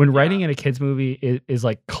 When writing in a kid's movie is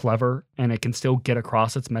like clever and it can still get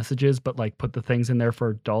across its messages, but like put the things in there for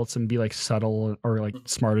adults and be like subtle or like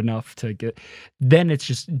smart enough to get, then it's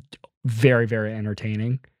just very, very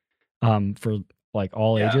entertaining for like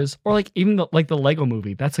all ages. Or like even the Lego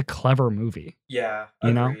movie, that's a clever movie. Yeah,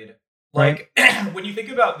 you know? Like when you think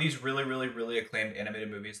about these really, really, really acclaimed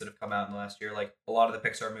animated movies that have come out in the last year, like a lot of the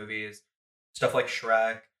Pixar movies, stuff like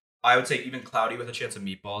Shrek, I would say even Cloudy with a Chance of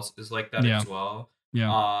Meatballs is like that as well.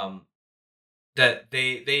 Yeah. That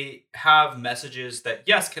they have messages that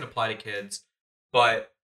yes can apply to kids,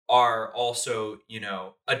 but are also, you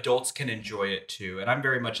know, adults can enjoy it too. And I'm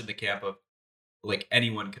very much in the camp of like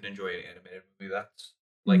anyone can enjoy an animated movie. That's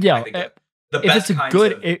like I think the if best it's a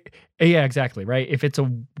good yeah, exactly, right? If it's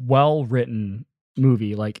a well written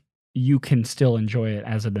movie, like you can still enjoy it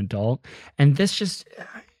as an adult. And this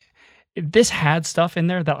had stuff in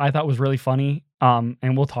there that I thought was really funny.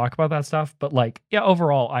 And we'll talk about that stuff. But like, yeah,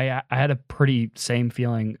 overall, I had a pretty same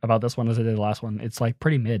feeling about this one as I did the last one. It's like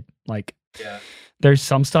pretty mid. Like, Yeah. there's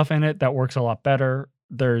some stuff in it that works a lot better.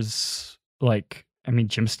 There's like, I mean,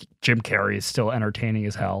 Jim Carrey is still entertaining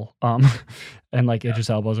as hell. And like Idris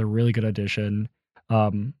Elba is a really good addition.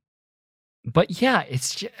 But yeah,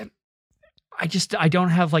 it's just, I don't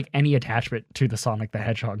have like any attachment to the Sonic the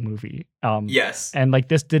Hedgehog movie. Yes. And like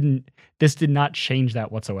this did not change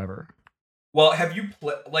that whatsoever. Well, have you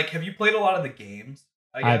played a lot of the games?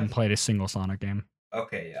 I haven't played a single Sonic game.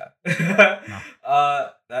 Okay, yeah. No.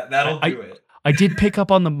 That'll do it. I did pick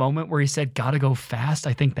up on the moment where he said "gotta go fast."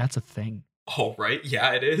 I think that's a thing. Oh, right.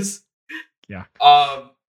 Yeah, it is. Yeah.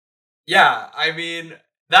 Yeah, I mean,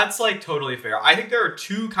 that's like totally fair. I think there are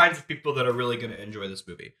two kinds of people that are really going to enjoy this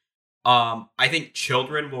movie. I think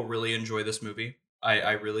children will really enjoy this movie.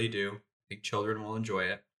 I really do. I think children will enjoy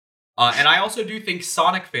it. And I also do think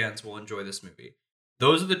Sonic fans will enjoy this movie.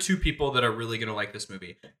 Those are the two people that are really going to like this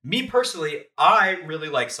movie. Me personally, I really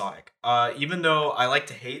like Sonic. Even though I like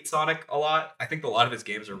to hate Sonic a lot, I think a lot of his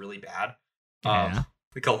games are really bad. Like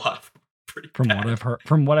a lot of them are pretty bad.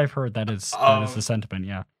 From what I've heard, that is the sentiment,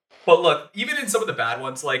 yeah. But look, even in some of the bad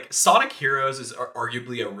ones, like Sonic Heroes is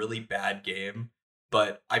arguably a really bad game,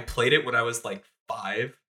 but I played it when I was like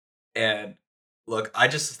 5, and look, I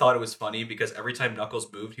just thought it was funny because every time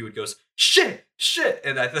Knuckles moved, he would go, shit,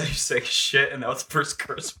 and I thought he was saying shit, and that was the first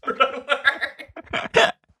curse word I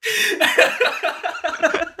learned.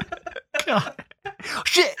 God.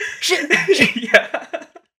 Shit. Yeah.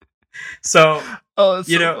 So, so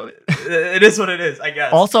funny. It is what it is, I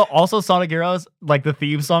guess. Also Sonic Heroes, like the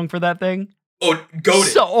theme song for that thing. Oh,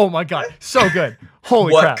 goated. Oh my god, so good.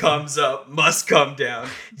 Holy crap. What comes up must come down.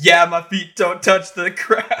 Yeah, my feet don't touch the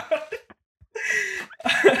ground.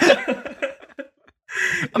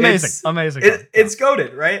 Amazing. It's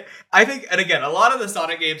goated, right? I think, and again, a lot of the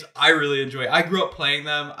Sonic games I really enjoy. I grew up playing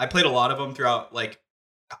them. I played a lot of them throughout like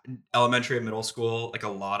elementary and middle school, like a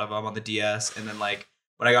lot of them on the DS, and then like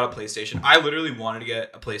when I got a PlayStation, I literally wanted to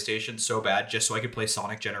get a PlayStation so bad just so I could play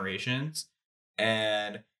Sonic Generations.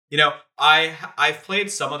 And you know, I've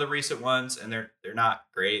played some of the recent ones, and they're not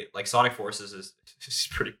great. Like Sonic Forces is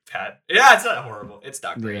pretty bad. Yeah, it's not horrible. It's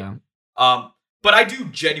not great. Yeah. But I do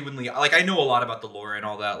genuinely like. I know a lot about the lore and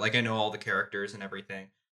all that. Like I know all the characters and everything.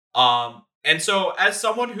 And so as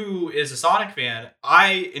someone who is a Sonic fan,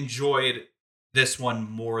 I enjoyed this one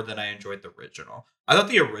more than I enjoyed the original. I thought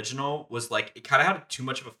the original was like it kind of had too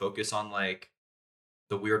much of a focus on like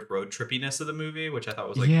the weird road trippiness of the movie, which I thought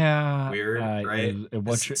was like weird, right? It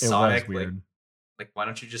was weird. Like why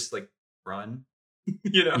don't you just like run?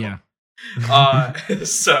 You know? Yeah.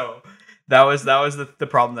 So that was the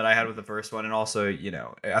problem that I had with the first one, and also, you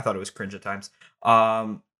know, I thought it was cringe at times.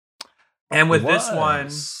 And with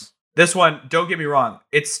this one, don't get me wrong,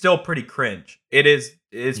 it's still pretty cringe.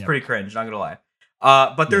 It's pretty cringe, not gonna lie.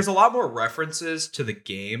 But there's a lot more references to the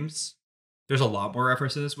games. There's a lot more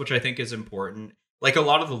references, which I think is important. Like a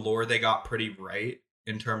lot of the lore they got pretty right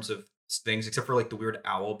in terms of things, except for like the weird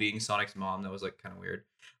owl being Sonic's mom. That was like kind of weird.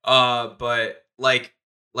 But like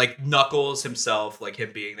Knuckles himself, like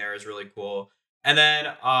him being there is really cool. And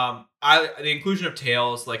then the inclusion of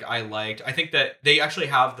Tails, like I liked. I think that they actually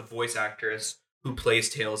have the voice actress who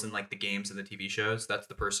plays Tails in like the games and the TV shows. That's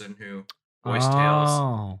the person who voiced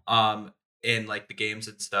Tails in like the games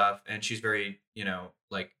and stuff. And she's very, you know,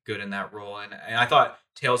 like good in that role. And I thought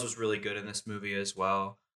Tails was really good in this movie as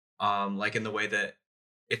well. Like in the way that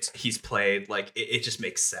he's played, like it just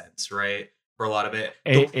makes sense, right? For a lot of it.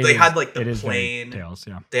 They had like the plane. Tails,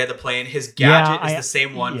 yeah. They had the plane. His gadget is the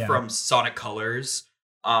same one from Sonic Colors.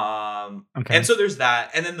 Okay. And so there's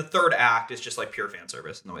that. And then the third act is just like pure fan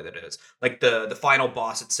service in the way that it is. Like the final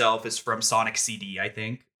boss itself is from Sonic CD, I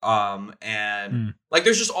think. And like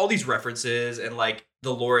there's just all these references, and like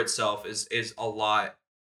the lore itself is a lot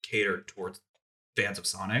catered towards fans of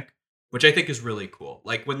Sonic, which I think is really cool.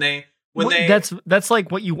 Like when they that's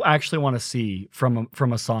like what you actually want to see from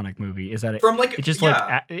a Sonic movie, is that it just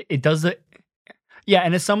like it does it. Yeah,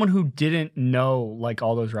 and as someone who didn't know like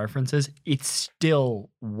all those references, it still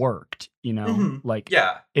worked, you know? Mm-hmm. Like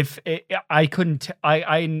yeah. If I couldn't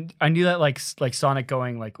I knew that like Sonic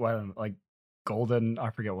going like what, like golden,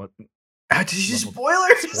 I forget what. Did you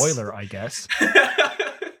spoilers? Spoiler, I guess.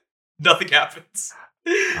 Nothing happens.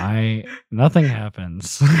 Nothing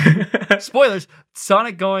happens. Spoilers.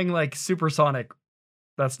 Sonic going like supersonic.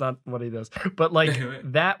 That's not what he does. But like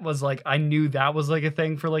that was like, I knew that was like a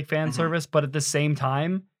thing for like fan service, but at the same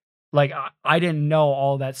time, like I didn't know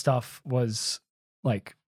all that stuff was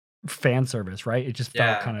like fan service, right? It just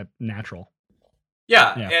felt kind of natural.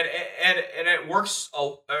 Yeah, Yeah. And it works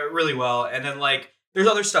really well. And then like there's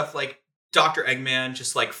other stuff like Dr. Eggman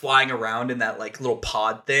just like flying around in that like little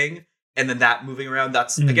pod thing, and then that moving around.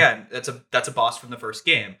 That's again, that's a boss from the first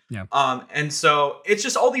game. Yeah. And so it's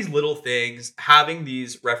just all these little things, having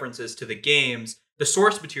these references to the games, the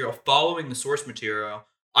source material, following the source material,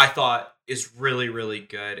 I thought is really, really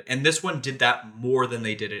good. And this one did that more than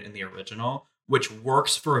they did it in the original, which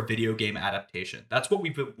works for a video game adaptation. That's what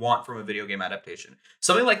we want from a video game adaptation.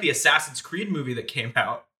 Something like the Assassin's Creed movie that came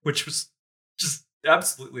out, which was just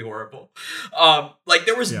absolutely horrible. Like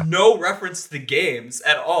there was no reference to the games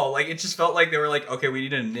at all. Like it just felt like they were like, okay, we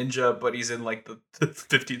need a ninja, but he's in like the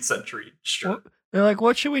 15th century. Sure. They're like,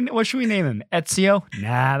 what should we name him? Ezio?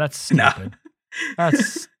 Nah, that's stupid.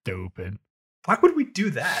 That's stupid. Why would we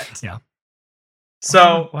do that? Yeah.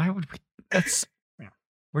 So why would we? That's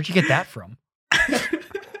where'd you get that from?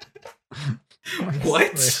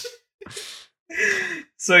 What?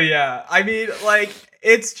 So yeah, I mean, like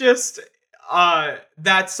it's just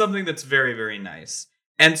that's something that's very, very nice.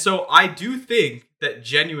 And so I do think that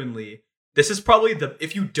genuinely this is probably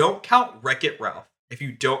if you don't count Wreck-It Ralph,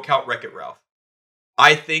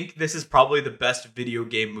 I think this is probably the best video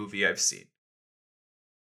game movie I've seen.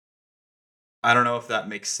 I don't know if that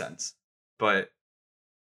makes sense, but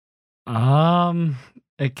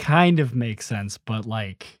it kind of makes sense, but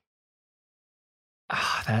like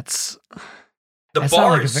that's the not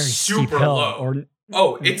bar like a is very super steep hill,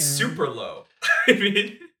 low. It's super low. I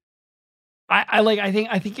mean,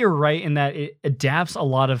 I think you're right in that it adapts a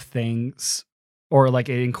lot of things, or like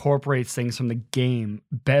it incorporates things from the game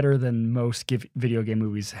better than most video game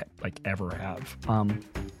movies like ever have.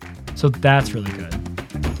 So that's really good.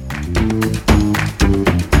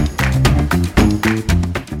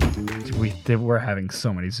 We're having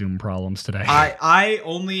so many Zoom problems today. I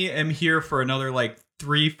only am here for another like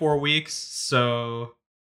 3-4 weeks. So,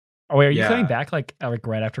 oh wait, are you coming back like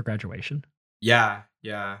right after graduation? Yeah,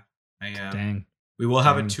 I am. Dang. We will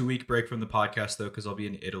have a 2-week break from the podcast though, because I'll be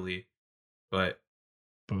in Italy. But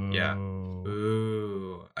Boo. yeah,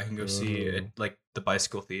 ooh, I can go see it, like The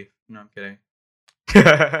Bicycle Thief. No, I'm kidding.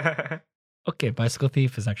 Okay, Bicycle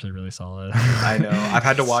Thief is actually really solid. I know. I've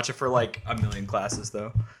had to watch it for like a million classes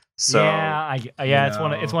though. So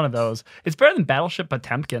it's one of those. It's better than Battleship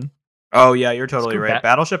Potemkin. Oh yeah, you're totally right.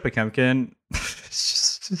 Battleship Potemkin.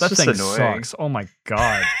 That thing annoying. sucks. Oh my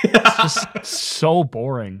god, it's just so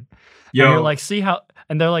boring. Yo, and you're like, see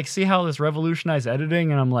how this revolutionized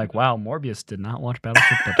editing, and I'm like, wow, Morbius did not watch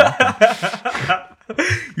Battleship Potemkin.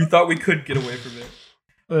 You thought we could get away from it.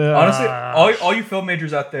 Honestly, all you film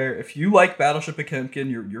majors out there, if you like Battleship Potemkin,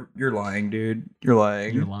 you're lying, dude. You're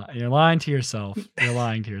lying. You're lying to yourself. You're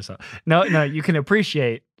lying to yourself. No, you can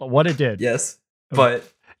appreciate what it did. Yes, but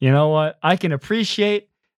you know what? I can appreciate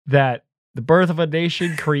that the birth of a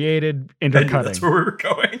nation created intercutting. That's where we were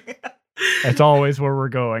going. That's always where we're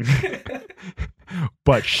going.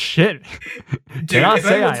 But shit, dude, do not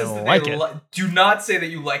say I like it. Do not say that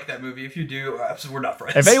you like that movie. If you do, we're not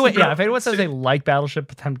friends. If anyone says they like Battleship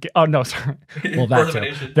Potemkin, oh no, sorry. Well,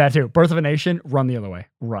 that too. Birth of a Nation. Run the other way.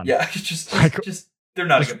 Run. Yeah, just they're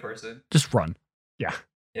not a good person. Just run. Yeah.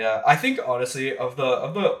 Yeah, I think honestly of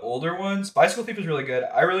the older ones, Bicycle Thief is really good.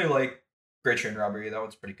 I really like Great Train Robbery. That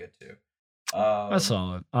one's pretty good too. That's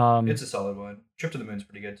solid. It's a solid one. Trip to the Moon's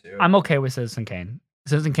pretty good too. I'm okay with Citizen Kane.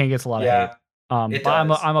 Citizen Kane gets a lot of hate. But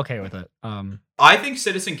I'm okay with it. I think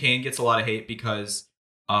Citizen Kane gets a lot of hate because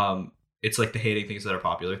it's like the hating things that are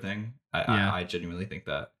popular thing. I genuinely think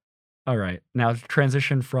that. All right, now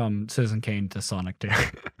transition from Citizen Kane to Sonic 2.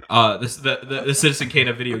 This the Citizen Kane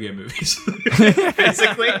of video game movies,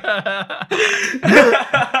 basically.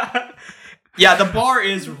 Yeah, the bar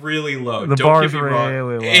is really low. The bar is really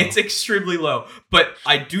low. It's extremely low. But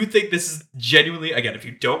I do think this is genuinely, again, if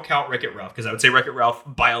you don't count Wreck-It Ralph, because I would say Wreck-It Ralph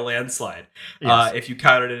by a landslide, if you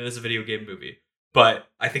counted it as a video game movie. But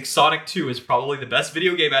I think Sonic 2 is probably the best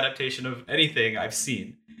video game adaptation of anything I've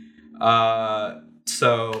seen.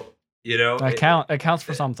 So, you know. It counts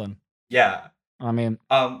for something. Yeah. I mean.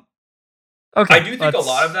 Okay. I do think a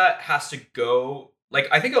lot of that has to go, like,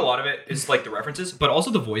 I think a lot of it is like the references, but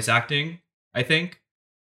also the voice acting. I think,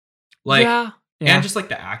 like, and just like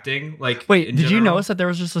the acting. Like, wait, did you notice that there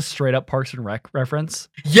was just a straight up Parks and Rec reference?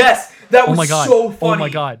 Yes, that was so funny. Oh my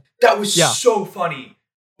god, that was so funny.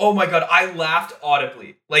 Oh my god, I laughed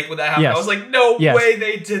audibly. Like when that happened, I was like, no way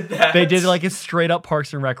they did that. They did like a straight up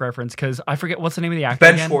Parks and Rec reference because I forget what's the name of the actor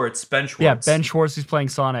Ben again? Schwartz. Yeah, Ben Schwartz who's playing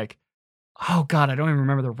Sonic. Oh God, I don't even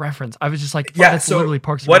remember the reference. I was just like, Yeah, that's so literally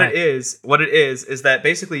Parks and what Rec. it is that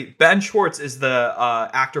basically Ben Schwartz is the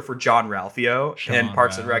actor for John Ralphio in John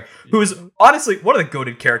Parks and Rec, Ralphio. who's honestly one of the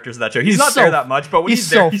goated characters of that show. He's not so- there that much, but when he's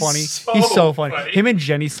so there, funny. he's so funny. funny. Him and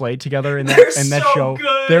Jenny Slate together in They're that so show.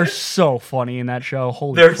 good. They're so funny in that show.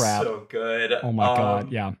 Holy They're crap. so good. Oh my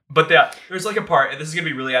God. Yeah. But yeah, there's like a part, and this is gonna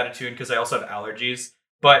be really out of tune because I also have allergies.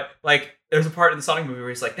 But like, there's a part in the Sonic movie where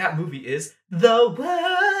he's like, "That movie is the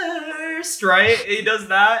worst," right? And he does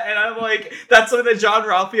that, and I'm like, that's something that John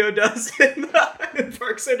Ralphio does in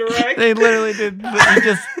Parks and Rec. They literally did. They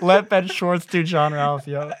just let Ben Schwartz do John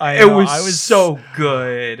Ralphio. I was so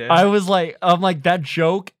good. I'm like that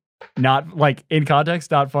joke, not like in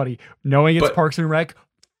context, not funny. Knowing it's But- Parks and Rec,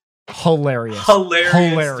 hilarious.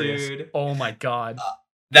 Hilarious, dude. Oh my God.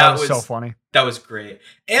 That was so funny. That was great.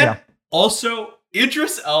 And Yeah. also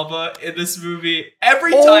Idris Elba in this movie.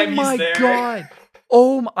 Every time he's there. God.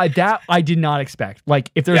 Oh my, that I did not expect.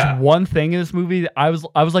 Like, if there's Yeah. one thing in this movie that I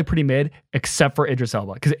was like pretty mid, except for Idris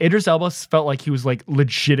Elba, because Idris Elba felt like he was like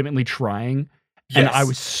legitimately trying, and Yes. I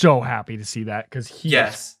was so happy to see that because he was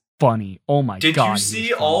Yes. funny. Oh my Did God. you he was see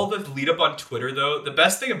funny. all the lead up on Twitter though? The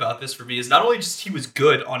best thing about this for me is not only just he was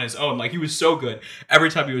good on his own, like he was so good. Every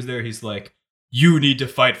time he was there, he's like, "You need to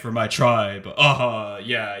fight for my tribe."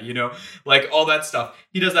 Yeah, you know, like all that stuff.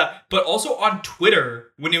 He does that. But also on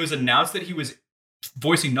Twitter, when it was announced that he was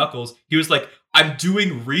voicing Knuckles, he was like, "I'm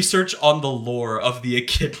doing research on the lore of the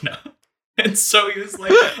Echidna." And so he was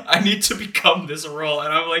like, "I need to become this role."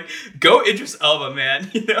 And I'm like, "Go Idris Elba, man."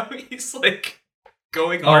 You know, he's like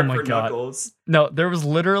going hard my for God. Knuckles. No, there was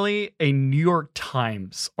literally a New York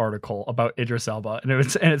Times article about Idris Elba,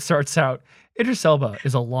 and it starts out, Idris Elba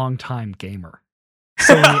is a longtime gamer.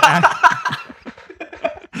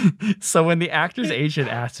 So when the actor's agent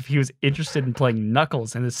asked if he was interested in playing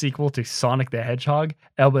Knuckles in the sequel to Sonic the Hedgehog,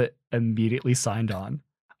 Elba immediately signed on.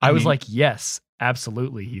 I was Mhm. like, yes,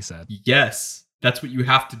 absolutely, he said. Yes, that's what you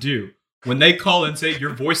have to do. When they call and say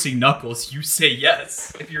you're voicing Knuckles, you say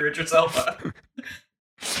yes if you're Idris Elba.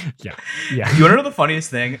 Yeah. You want to know the funniest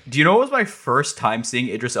thing? Do you know what was my first time seeing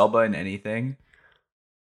Idris Elba in anything?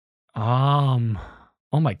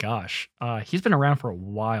 Oh my gosh. He's been around for a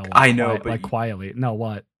while. I know, but quietly. No,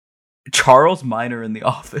 what? Charles Minor in The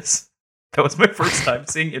Office. That was my first time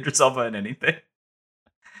seeing Idris Elba in anything.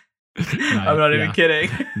 I'm not even kidding.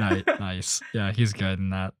 Nice. Yeah, he's good in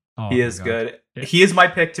that. Oh, He my is God. good. He is my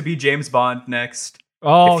pick to be James Bond next.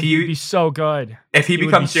 Oh, If he- he'd be so good. If he He would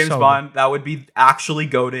becomes be James so Bond, that would be actually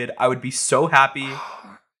goated. I would be so happy.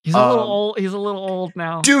 He's a little old. He's a little old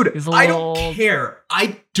now. Dude, He's a I little don't old. care.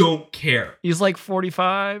 I don't care. He's like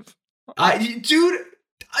 45. Dude,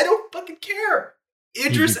 I don't fucking care.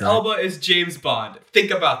 Idris great. Elba is James Bond. Think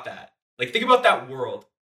about that. Like, think about that world.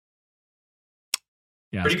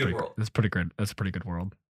 Yeah, Pretty it's good world. That's pretty good. That's a pretty good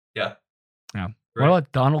world. Yeah. Yeah. Right. What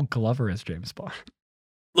about Donald Glover as James Bond?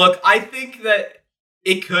 Look, I think that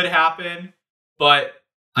it could happen, but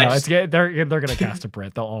I No, just, they're gonna cast a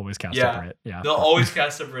Brit. They'll always cast Yeah. a Brit. Yeah. they'll always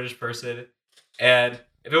cast a British person. And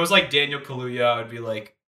if it was like Daniel Kaluuya, I would be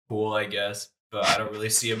like, cool, I guess. But I don't really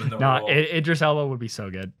see him in the No, role. Idris Elba would be so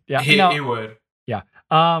good. Yeah. he no, would.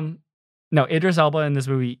 no, Idris Elba in this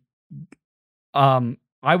movie.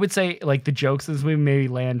 I would say like the jokes in this movie maybe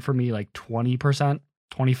land for me like 20%,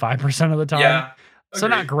 25% of the time. Yeah. So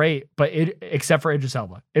not agreed. great, but except for Idris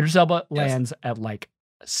Elba. Idris Elba Yes. lands at like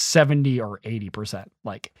 70 or 80%.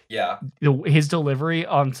 Like Yeah. his delivery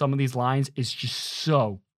on some of these lines is just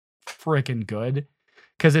so freaking good.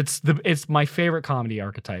 Cause it's my favorite comedy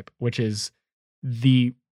archetype, which is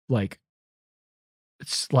the like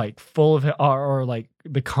it's like full of or like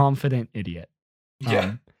the confident idiot.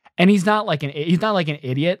 Yeah. And he's not like an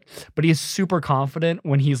idiot, but he is super confident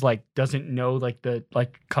when he's like doesn't know like the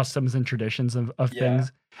like customs and traditions of Yeah.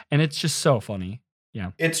 things. And it's just so funny.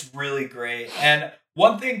 It's really great. And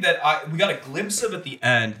one thing that we got a glimpse of at the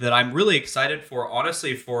end that I'm really excited for,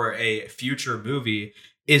 honestly, for a future movie,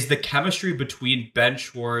 is the chemistry between Ben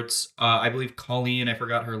Schwartz, I believe Colleen, I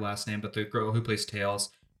forgot her last name, but the girl who plays Tails,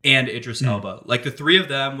 and Idris Elba. Like the three of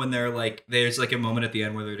them, when they're like, there's like a moment at the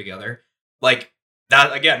end where they're together. Like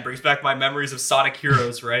that again brings back my memories of Sonic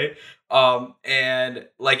Heroes, right? And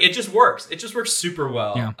like it just works. It just works super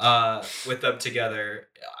well with them together.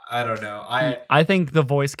 I don't know. I think the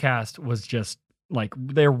voice cast was just like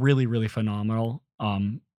they're really, really phenomenal.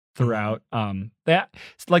 Throughout that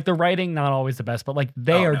like the writing not always the best, but like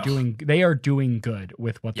they are doing good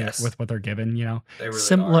with what they're given, you know. They really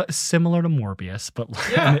similar to Morbius, but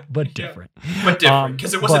but different. But different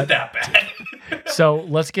because it wasn't that bad. So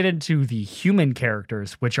let's get into the human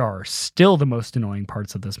characters, which are still the most annoying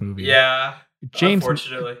parts of this movie. Yeah.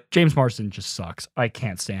 Unfortunately. James Marsden just sucks. I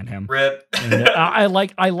can't stand him. Rip. And I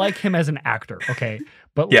like him as an actor, okay,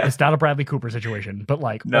 but Yeah. it's not a Bradley Cooper situation. But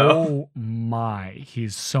like, No. oh my,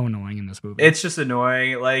 he's so annoying in this movie. It's just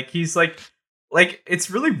annoying. Like he's like it's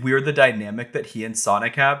really weird the dynamic that he and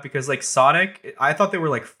Sonic have, because like Sonic, I thought they were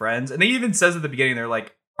like friends, and he even says at the beginning they're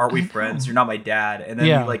like, "Aren't we friends? You're not my dad." And then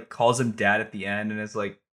he like calls him dad at the end, and it's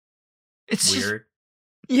like it's weird.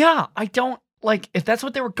 Yeah, I don't like if that's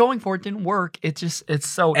what they were going for. It didn't work. It is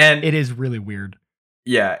really weird.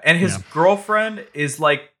 Yeah, and his girlfriend is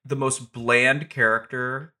like the most bland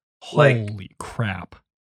character. Holy crap.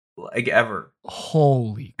 Like ever.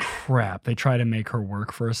 Holy crap. They try to make her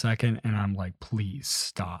work for a second, and I'm like, please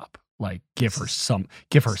stop. Like, give her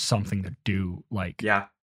something to do. Like, yeah,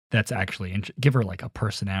 that's actually give her like a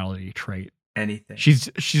personality trait. Anything.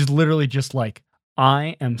 She's literally just like,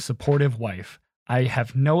 I am supportive wife. I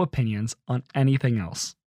have no opinions on anything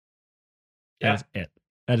else. Yeah. That is it.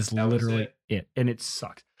 That is literally it. And it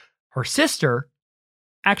sucks. Her sister,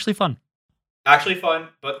 actually fun. Actually fun,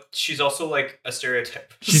 but she's also like a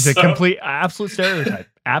stereotype. She's a complete, absolute stereotype.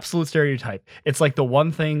 Absolute stereotype. It's like the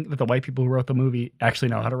one thing that the white people who wrote the movie actually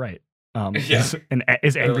know how to write.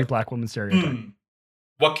 Is angry black woman stereotype.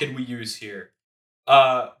 What can we use here?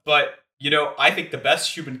 But you know, I think the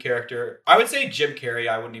best human character, I would say Jim Carrey.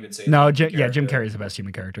 I wouldn't even say Jim Carrey is the best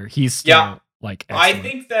human character. He's still like excellent. I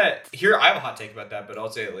think that here I have a hot take about that, but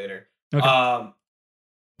I'll say it later. Okay.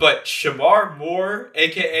 But Shamar Moore,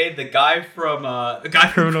 aka the guy from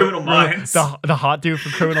Criminal Minds, the hot dude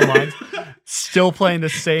from Criminal Minds, still playing the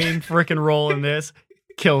same freaking role in this,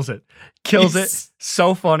 kills it. It.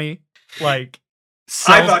 So funny. Like,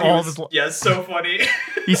 I thought he was so funny.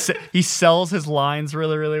 he sells his lines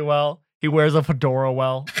really, really well. He wears a fedora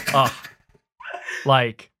well.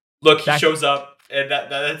 Like, look, he shows up, and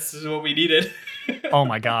that's what we needed. Oh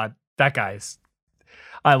my god, that guy's.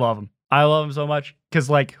 I love him. I love him so much because,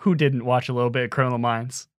 like, who didn't watch a little bit of Criminal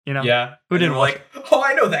Minds? You know, yeah. Who didn't watch? Like, oh,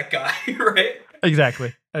 I know that guy, right?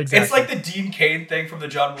 Exactly. It's like the Dean Cain thing from the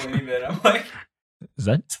John Mulaney bit. I'm like, is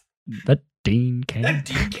that Dean Cain? That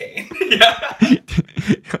Dean Cain. Yeah.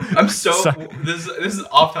 I'm this is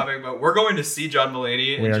off topic, but we're going to see John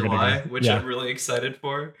Mulaney in July, which I'm really excited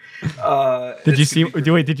for. Did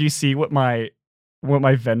you see what my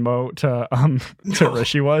Venmo to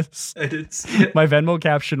Rishi was? I did see it. My Venmo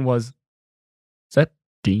caption was, "Is that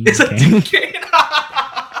Dean Cain?" Dean Cain.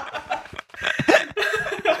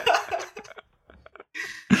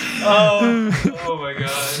 Oh my god,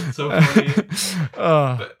 it's so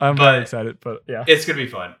funny. I'm very excited, but yeah, it's gonna be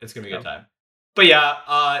fun. It's gonna be a good time. But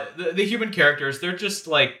yeah, the human characters, they're just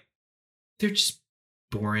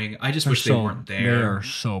boring. I just wish they weren't there. They are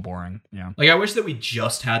so boring. Yeah, like I wish that we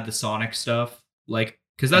just had the Sonic stuff, like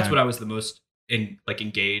because that's what I was the most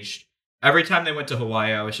engaged. Every time they went to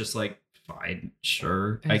Hawaii, I was just like, fine,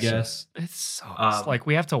 sure, I guess. It sucks. Like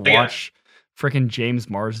we have to watch freaking James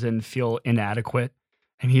Marsden feel inadequate.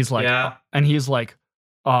 And he's like,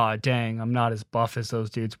 "Oh, dang, I'm not as buff as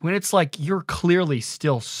those dudes." When it's like, you're clearly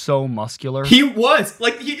still so muscular. He was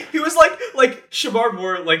like, he was like Shamar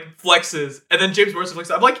Moore like flexes, and then James Marsden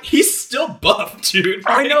flexes. I'm like, he's still buff, dude.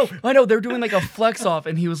 Like, I know. They're doing like a flex off,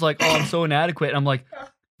 and he was like, "Oh, I'm so inadequate." And I'm like,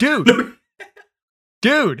 dude,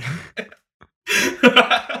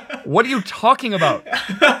 what are you talking about?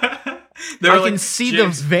 I can see the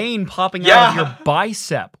vein popping out of your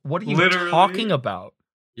bicep. What are you talking about?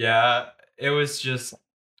 Yeah, it was just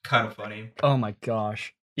kind of funny. Oh my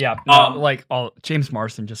gosh. Yeah. James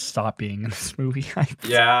Marsden just stopped being in this movie.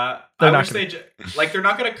 Yeah. I wish they're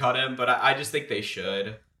not going to cut him, but I just think they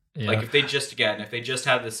should. Yeah. Like if they just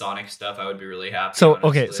had the Sonic stuff, I would be really happy. So, honestly.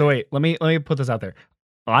 Okay, so wait, let me put this out there.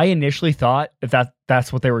 I initially thought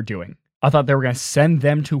that's what they were doing. I thought they were going to send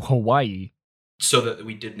them to Hawaii. So that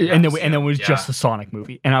we didn't. And then it was just the Sonic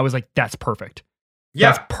movie. And I was like, that's perfect.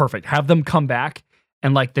 Yeah. That's perfect. Have them come back.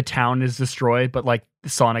 And like the town is destroyed, but like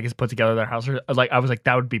Sonic has put together their house. Like I was like,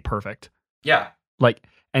 that would be perfect. Yeah. Like,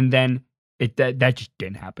 and then that just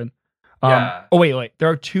didn't happen. Yeah. Oh wait. There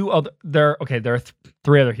are there are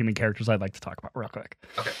three other human characters I'd like to talk about real quick.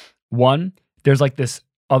 Okay. One, there's like this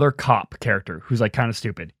other cop character who's like kind of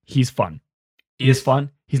stupid. He's fun. He is fun.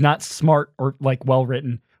 He's not smart or like well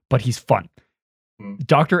written, but he's fun.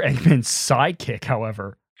 Dr. Eggman's sidekick,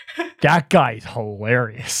 however. That guy's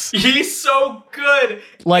hilarious. He's so good.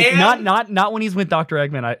 Like not when he's with Dr.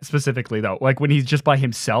 Eggman specifically though. Like when he's just by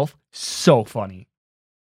himself, so funny.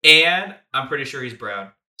 And I'm pretty sure he's brown.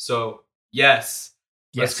 So yes.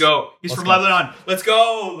 Let's go. He's from Lebanon. Let's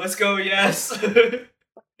go. Yes.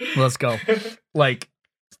 Let's go. Like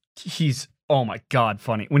he's oh my god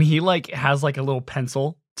funny when he like has like a little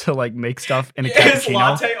pencil to like make stuff in a His cappuccino.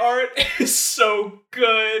 latte art is so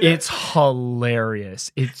good. It's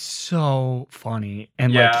hilarious. It's so funny.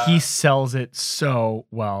 And like Yeah. he sells it so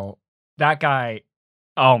well. That guy,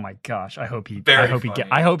 oh my gosh. I hope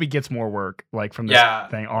he gets more work like from this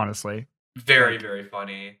thing, honestly. Very, very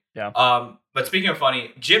funny. Yeah. But speaking of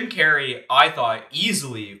funny, Jim Carrey, I thought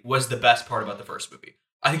easily was the best part about the first movie.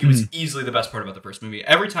 I think it was easily the best part about the first movie.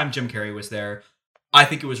 Every time Jim Carrey was there, I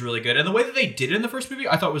think it was really good. And the way that they did it in the first movie,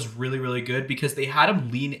 I thought was really, really good because they had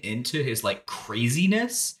him lean into his like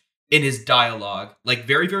craziness in his dialogue, like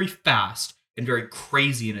very, very fast and very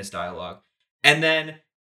crazy in his dialogue. And then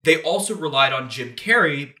they also relied on Jim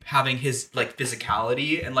Carrey having his like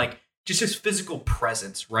physicality and like just his physical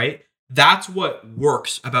presence, right? That's what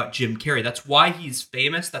works about Jim Carrey. That's why he's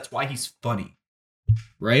famous. That's why he's funny,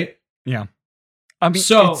 right? Yeah. I mean,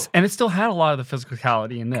 it still had a lot of the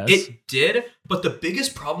physicality in this. It did, but the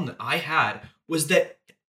biggest problem that I had was that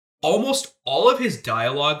almost all of his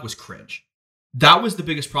dialogue was cringe. That was the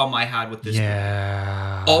biggest problem I had with this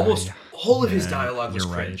movie. Almost all of his dialogue was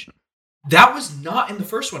cringe. Right. That was not in the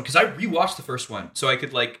first one, because I rewatched the first one so I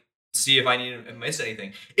could like see if I needed to miss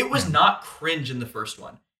anything. It was not cringe in the first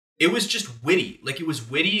one. It was just witty. Like, it was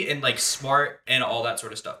witty and like smart and all that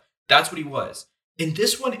sort of stuff. That's what he was. In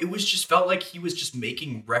this one, it was just felt like he was just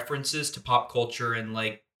making references to pop culture and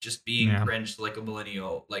like just being cringe like a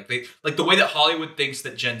millennial. Like the way that Hollywood thinks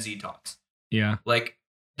that Gen Z talks. Yeah. Like,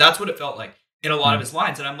 that's what it felt like in a lot of his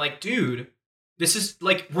lines. And I'm like, dude, this is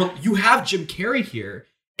like, you have Jim Carrey here.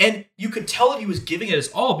 And you could tell that he was giving it his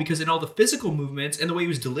all because in all the physical movements and the way he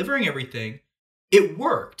was delivering everything, it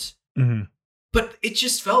worked. Mm-hmm. But it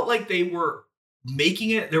just felt like they were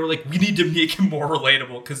making it. They were like, we need to make him more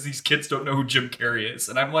relatable because these kids don't know who Jim Carrey is.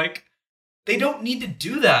 And I'm like, they don't need to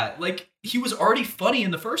do that. Like, he was already funny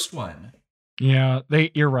in the first one. Yeah,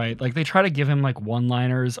 you're right. Like, they try to give him like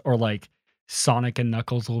one-liners or like Sonic and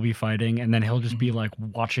Knuckles will be fighting and then he'll just be like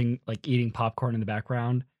watching, like eating popcorn in the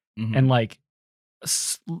background. And like,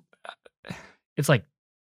 it's like,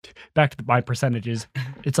 back to my percentages,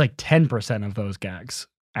 it's like 10% of those gags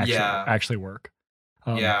actually work.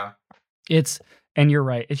 And you're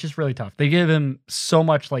right, it's just really tough. They give him so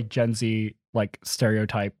much like Gen Z like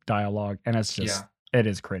stereotype dialogue, and it's just it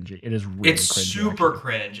is cringy. It is really it's cringy, super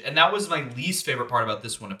cringe, and that was my least favorite part about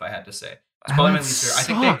this one, if I had to say. It's probably my least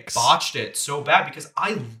favorite. I think they botched it so bad because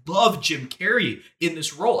I love Jim Carrey in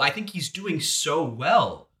this role. I think he's doing so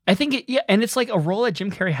well. I think and it's like a role that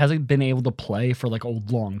Jim Carrey hasn't been able to play for like a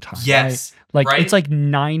long time. Yes, right? Like it's like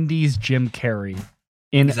 90s Jim Carrey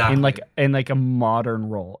in like a modern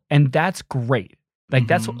role, and that's great. Like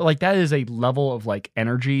that's like that is a level of like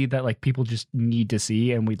energy that like people just need to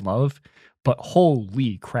see and we love. But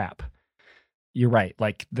holy crap, you're right.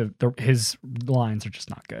 Like his lines are just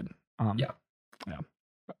not good.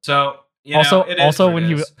 So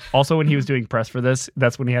when he was doing press for this,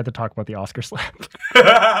 that's when he had to talk about the Oscar slap.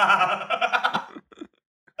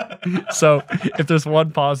 So if there's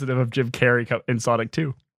one positive of Jim Carrey in Sonic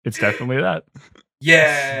 2, it's definitely that.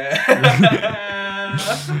 Yeah.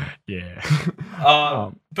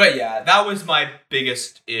 But yeah, that was my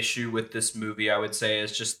biggest issue with this movie, I would say,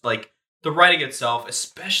 is just like the writing itself,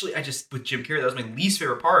 especially with Jim Carrey, that was my least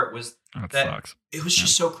favorite part, was that it was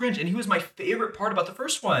just so cringe. And he was my favorite part about the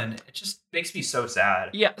first one. It just makes me so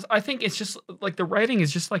sad. Yeah, I think it's just like the writing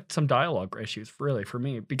is just like some dialogue issues, really, for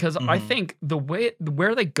me, because I think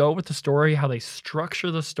where they go with the story, how they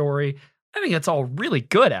structure the story, I think it's all really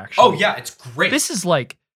good, actually. Oh yeah, it's great. This is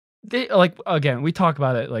again, we talk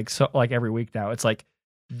about it like every week now. It's like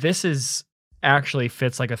this is actually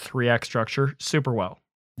fits like a 3-act structure super well.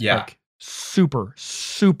 Yeah. Like super,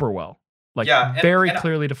 super well. Like very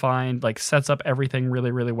clearly defined, like sets up everything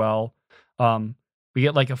really, really well. We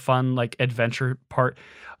get like a fun like adventure part.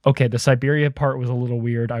 Okay, the Siberia part was a little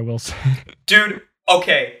weird, I will say. Dude,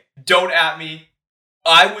 okay, don't at me.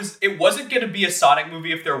 It wasn't gonna be a Sonic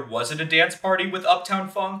movie if there wasn't a dance party with Uptown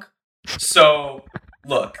Funk. So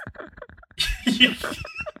look, you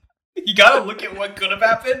gotta look at what could have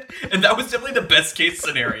happened, and that was definitely the best case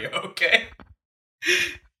scenario. Okay,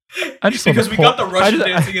 because we got the Russian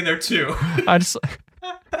dancing in there too. I just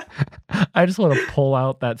want to pull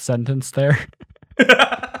out that sentence there.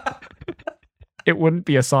 It wouldn't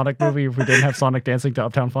be a Sonic movie if we didn't have Sonic dancing to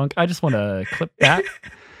Uptown Funk. I just want to clip that.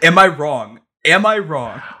 Am I wrong? Yeah,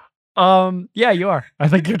 you are. I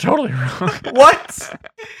think you're totally wrong. What?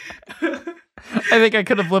 I think I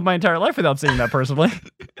could have lived my entire life without seeing that personally.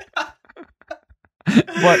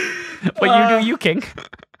 But you do you, King. Okay.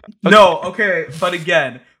 No, okay, but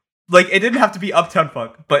again, like it didn't have to be Uptown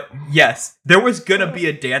Funk, but yes, there was gonna be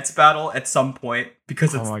a dance battle at some point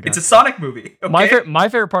because it's a Sonic movie. Okay? My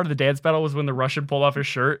favorite part of the dance battle was when the Russian pulled off his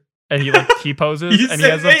shirt and he like T-poses and he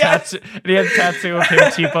has a tattoo of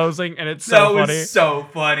him T-posing, and it's so funny. That was so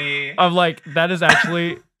funny. I'm like, that is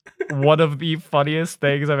actually one of the funniest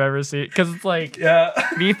things I've ever seen, because it's like,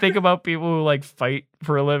 when you think about people who like fight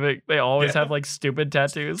for a living, they always have like stupid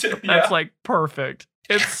tattoos. That's like perfect.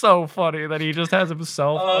 It's so funny that he just has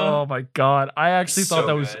himself. Oh my god! I actually thought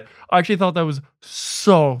that was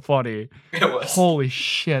so funny. It was. Holy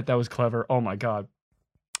shit, that was clever. Oh my god.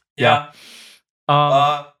 Yeah.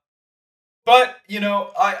 But you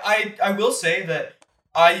know, I will say that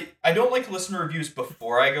I don't like to listen to reviews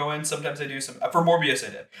before I go in. Sometimes I do some for Morbius. I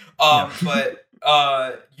did. But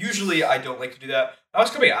usually I don't like to do that. I was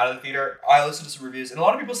coming out of the theater. I listened to some reviews, and a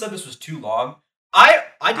lot of people said this was too long. I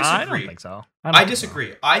disagree. I don't think so. I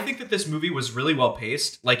disagree. I think that this movie was really well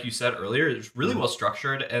paced, like you said earlier. It was really well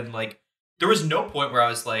structured, and like there was no point where I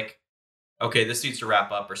was like, okay, this needs to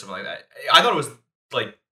wrap up or something like that. I thought it was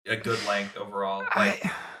like a good length overall. Like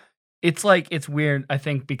it's weird, I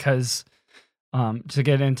think, because to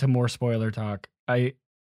get into more spoiler talk,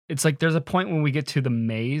 it's like there's a point when we get to the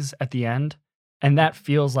maze at the end, and that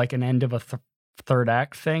feels like an end of a third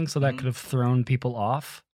act thing, so that could have thrown people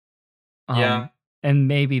off. And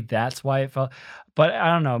maybe that's why it felt, but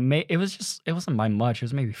I don't know. It wasn't by much. It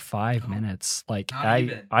was maybe 5 minutes. Like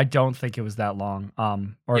I don't think it was that long.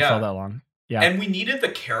 Or it felt that long. Yeah. And we needed the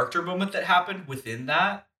character moment that happened within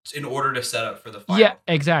that in order to set up for the final. Yeah,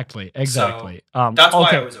 exactly. So, that's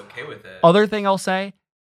why I was okay with it. Other thing I'll say,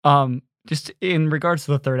 just in regards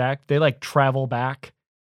to the third act, they like travel back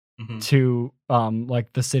to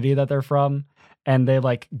like the city that they're from, and they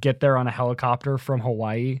like get there on a helicopter from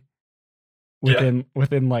Hawaii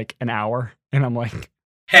within like an hour, and I'm like,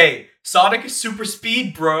 hey, Sonic is super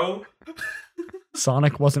speed, bro.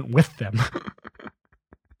 Sonic wasn't with them.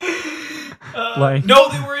 No,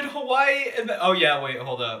 they were in Hawaii, and wait,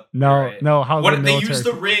 hold up. No, how they use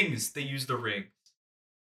the rings. They use the rings.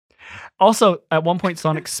 Also, at one point,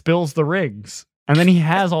 Sonic spills the rings, and then he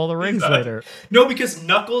has all the rings later. No, because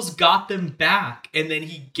Knuckles got them back, and then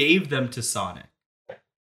he gave them to Sonic.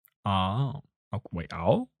 Oh, wait,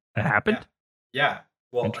 it happened. Yeah.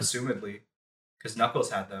 Well, assumedly, because Knuckles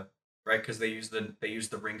had them, right? Because they used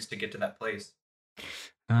the rings to get to that place.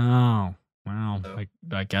 Oh, wow. So.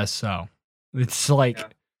 I guess so. It's like,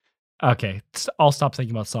 okay, I'll stop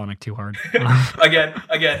thinking about Sonic too hard. again,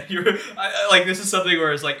 you're like, this is something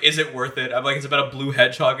where it's like, is it worth it? I'm like, it's about a blue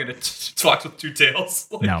hedgehog and it talks with two tails.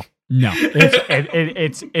 Like, no,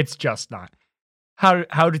 it's just not.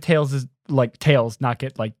 How do tails not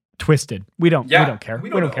get like twisted? We don't care. We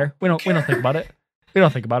don't care. We don't think about it. We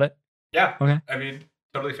don't think about it. Yeah. Okay. I mean,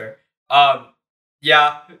 totally fair. But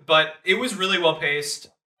it was really well paced.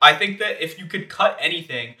 I think that if you could cut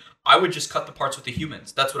anything, I would just cut the parts with the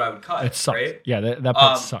humans. That's what I would cut. It sucked. Right? Yeah, that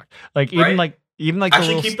part sucked. Like even like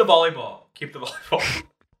actually keep the volleyball. Keep the volleyball.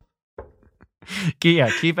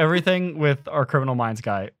 Keep everything with our Criminal Minds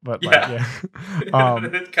guy, but cut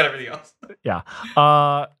everything else. Yeah.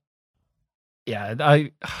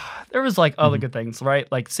 There was like other good things,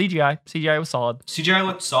 right? Like CGI was solid. CGI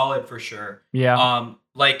looked solid for sure. Yeah.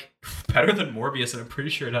 Like better than Morbius, and I'm pretty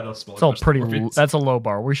sure it had a small. It's all pretty. That's a low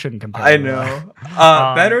bar. We shouldn't compare. I know.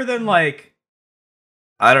 Better than like,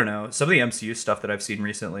 I don't know, some of the MCU stuff that I've seen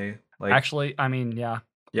recently. Like, actually, I mean, yeah,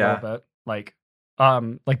 a little bit. Like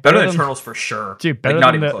better than Turtles for sure, dude. Better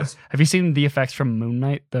like, than close. Have you seen the effects from Moon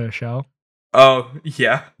Knight, the show? Oh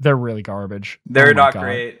yeah, they're really garbage. They're not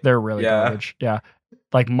great. They're really garbage. Yeah.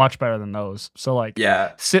 Like much better than those. So like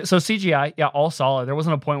so CGI, all solid. There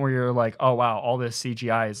wasn't a point where you're like, oh wow, all this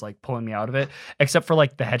CGI is like pulling me out of it. Except for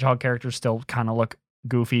like the hedgehog characters still kind of look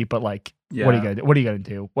goofy, but like what are you gonna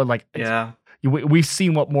do? What like we've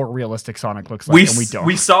seen what more realistic Sonic looks like, and we don't.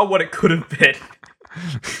 We saw what it could have been.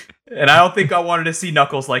 And I don't think I wanted to see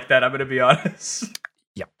Knuckles like that, I'm gonna be honest.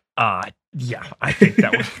 Yeah. I think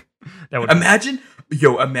that would imagine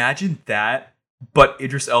that. But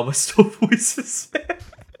Idris Elba still voices it.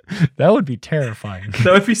 That would be terrifying.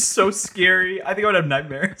 That would be so scary. I think I would have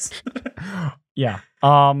nightmares. Yeah.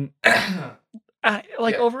 Overall,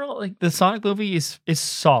 like the Sonic movie is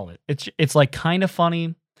solid. It's like kind of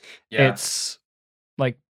funny. Yeah. It's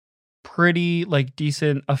like pretty like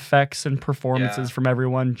decent effects and performances from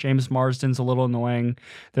everyone. James Marsden's a little annoying.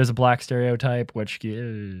 There's a black stereotype, which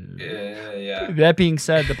that being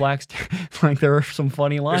said, the black like there are some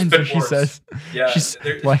funny lines that she says. Yeah, she's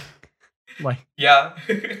like yeah.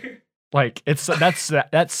 Like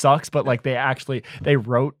that sucks, but like they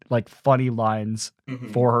wrote like funny lines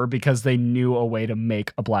Mhm. for her because they knew a way to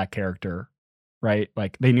make a black character, right?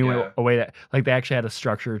 Like they knew Yeah. a way that like they actually had a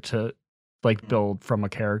structure to like Mhm. build from a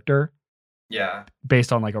character Yeah.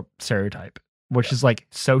 based on like a stereotype, which is like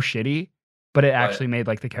so shitty, but it But- actually made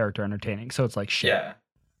like the character entertaining. So it's like shit. Yeah.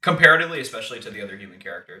 Comparatively, especially to the other human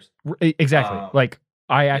characters. Exactly. Like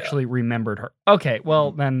I yeah. actually remembered her. Okay,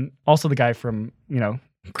 well then also the guy from,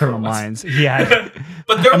 Criminal Minds. He had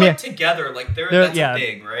But they're I mean, like together, like they're- that's yeah, a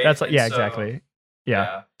thing, right? that's like And yeah, so- exactly.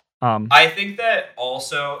 Yeah. yeah. I think that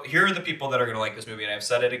also here are the people that are going to like this movie, and I've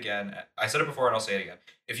said it again. I said it before, and I'll say it again.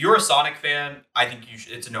 If you're a Sonic fan, I think you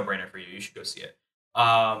should. It's a no-brainer for you. You should go see it.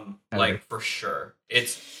 Like for sure,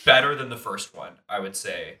 it's better than the first one, I would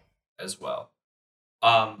say, as well.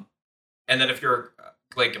 And then if you're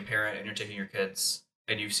like a parent and you're taking your kids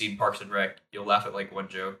and you've seen Parks and Rec, you'll laugh at like one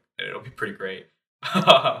joke, and it'll be pretty great.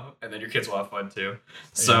 And then your kids will have fun too.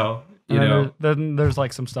 So then there's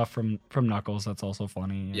like some stuff from Knuckles that's also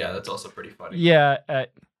funny. Yeah, that's also pretty funny. Yeah,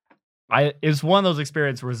 it's one of those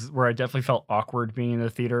experiences where I definitely felt awkward being in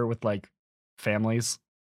the theater with like families.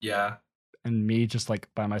 Yeah. And me just like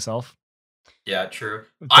by myself. Yeah, true.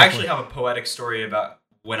 Definitely. I actually have a poetic story about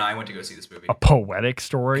when I went to go see this movie. A poetic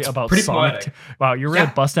story about pretty Sonic. poetic. Wow, you're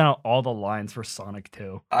really busting out all the lines for Sonic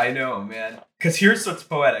 2. I know, man. Because here's what's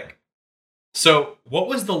poetic. So, what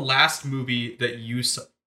was the last movie that you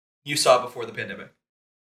saw before the pandemic?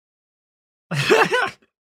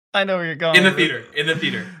 I know where you're going. In the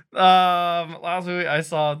theater. Last movie I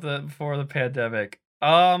saw before the pandemic.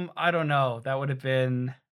 I don't know. That would have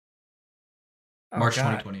been March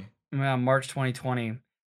 2020. Yeah, March 2020.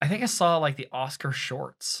 I think I saw like the Oscar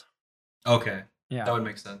shorts. Okay. Yeah. That would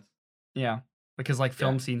make sense. Yeah. Because like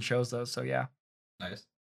film scene shows those, so yeah. Nice.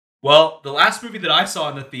 Well, the last movie that I saw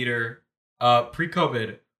in the theater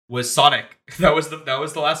pre-COVID was Sonic. That was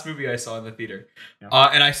the last movie I saw in the theater. Yeah.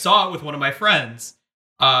 And I saw it with one of my friends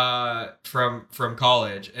from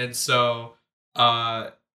college. And so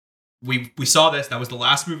we saw this. That was the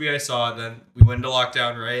last movie I saw. Then we went into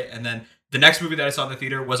lockdown, right? And then the next movie that I saw in the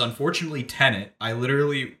theater was unfortunately Tenet. I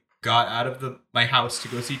literally got out of my house to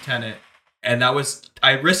go see Tenet. And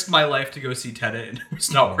I risked my life to go see Tenet, and it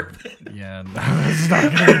was not worth it. Yeah, no, it's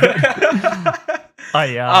not good. Oh,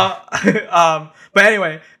 yeah. But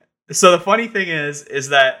anyway, so the funny thing is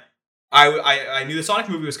that I knew the Sonic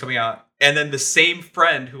movie was coming out, and then the same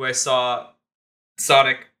friend who I saw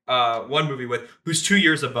Sonic 1 movie with, who's 2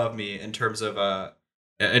 years above me in terms of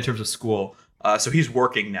school, so he's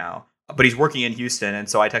working now, but he's working in Houston, and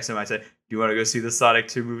so I texted him. I said, "Do you want to go see the Sonic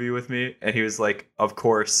 2 movie with me?" And he was like, "Of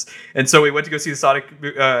course." And so we went to go see the Sonic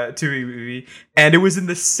 2 movie, and it was in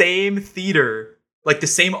the same theater, like the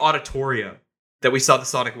same auditorium that we saw the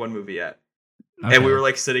Sonic 1 movie at. Okay. And we were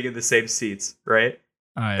like sitting in the same seats, right?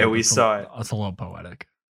 Yeah, and we saw it. It's a little poetic.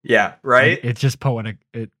 Yeah, right? It's just poetic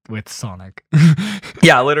with Sonic.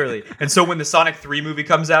 Yeah, literally. And so when the Sonic 3 movie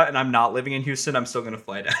comes out and I'm not living in Houston, I'm still going to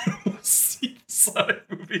fly down and see Sonic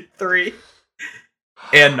movie 3.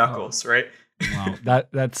 And Knuckles, right? Wow,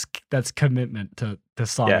 that's commitment to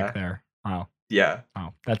Sonic there. Wow. Yeah.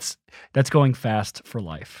 Wow. That's going fast for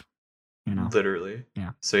life. Literally.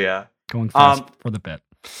 Yeah. So yeah. Going fast for the bit.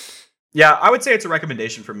 Yeah, I would say it's a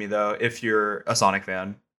recommendation for me though, if you're a Sonic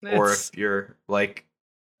fan. Or if you're like,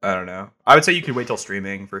 I don't know. I would say you could wait till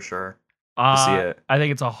streaming for sure to see it. I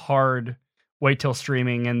think it's a hard wait till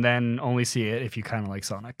streaming and then only see it if you kind of like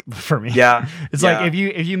Sonic. For me, yeah, it's like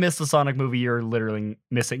if you miss the Sonic movie, you're literally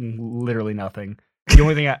missing nothing. The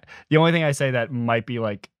only thing I say that might be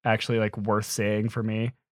like actually like worth saying for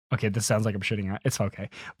me. Okay, this sounds like I'm shitting out. It's okay,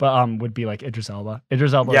 but would be like Idris Elba.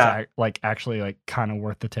 Idris Elba is like actually like kind of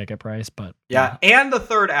worth the ticket price, but yeah. And the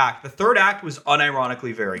third act. The third act was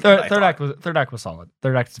unironically very good. Third act was solid.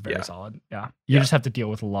 Third act is very solid. Yeah, you just have to deal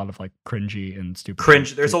with a lot of like cringy and stupid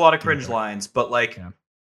cringe. There's a lot of cringe lines, but like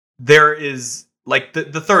there is like the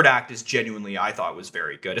third act is genuinely, I thought, was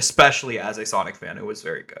very good, especially as a Sonic fan. It was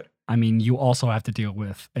very good. I mean, you also have to deal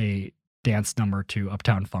with a dance number to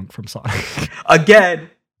Uptown Funk from Sonic. Again.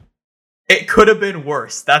 It could have been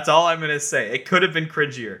worse. That's all I'm going to say. It could have been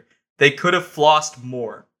cringier. They could have flossed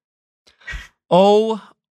more. Oh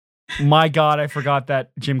my God, I forgot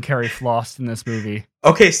that Jim Carrey flossed in this movie.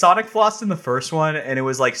 Okay, Sonic flossed in the first one, and it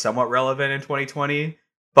was like somewhat relevant in 2020,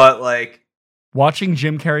 but like... Watching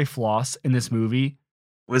Jim Carrey floss in this movie...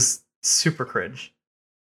 was super cringe.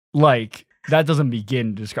 Like, that doesn't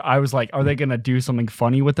begin to describe... I was like, are they going to do something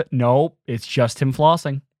funny with it? No, it's just him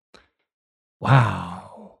flossing. Wow.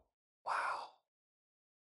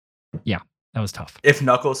 Yeah, that was tough. If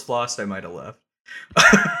Knuckles flossed, I might have left.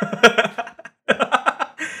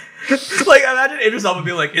 imagine Idris Elba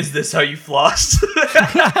being like, "Is this how you floss?"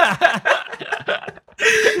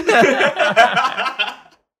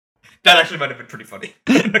 That actually might have been pretty funny.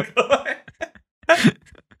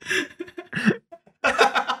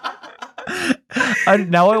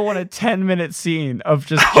 Now I want a 10-minute scene of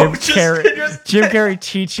just Jim Carrey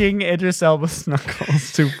teaching Idris Elba's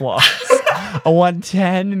knuckles to floss. I want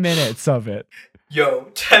 10 minutes of it. Yo,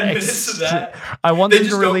 10 minutes of that. I want They them to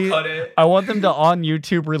just don't release. cut it. I want them to on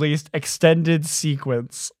YouTube release extended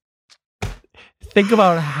sequence. Think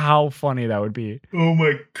about how funny that would be. Oh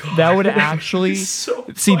my god. That would actually so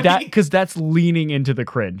see funny. that because that's leaning into the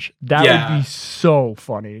cringe. That would be so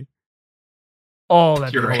funny. Oh,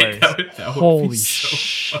 that'd You're be right. hilarious. That would Holy be so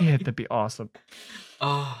shit, funny. that'd be awesome.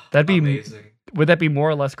 Oh, That'd be amazing. Would that be more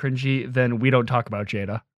or less cringy than We Don't Talk About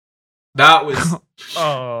Jada? That was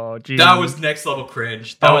Oh, geez. that was next level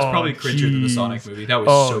cringe. That was Oh, probably cringer than the jeez. Sonic movie. That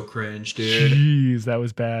was so cringe, dude. Jeez, that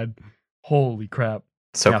was bad. Holy crap.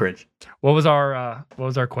 So Yeah. cringe. What was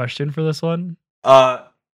our question for this one?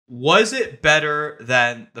 Was it better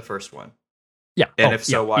than the first one? Yeah. And if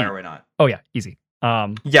so, why easy. or why not? Oh yeah, easy.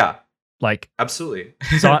 Yeah, Like absolutely.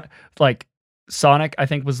 like Sonic, I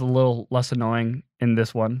think was a little less annoying in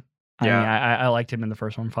this one. I Yeah. mean, I liked him in the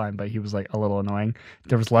first one fine, but he was like a little annoying.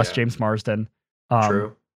 There was less Yeah. James Marsden.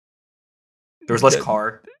 True. There was less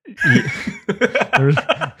car. There was,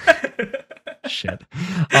 shit.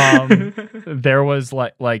 There was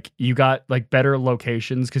like you got like better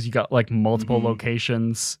locations because you got like multiple Mhm.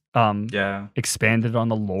 locations. Yeah, Expanded on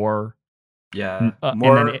the lore. yeah. And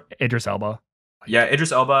then Idris Elba. Yeah,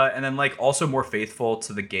 Idris Elba, and then like also more faithful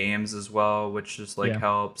to the games as well, which just like Yeah.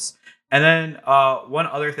 helps. And then one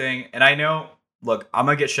other thing, and I know, look, I'm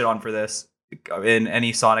gonna get shit on for this in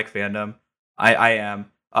any Sonic fandom. I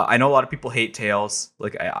am. I know a lot of people hate Tails.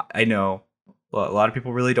 Like I know a lot of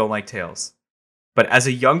people really don't like Tails. But as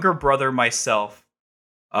a younger brother myself,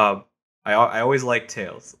 I always liked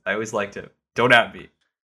Tails. I always liked him. Don't at me.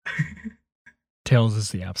 Tails is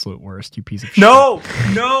the absolute worst, you piece of shit.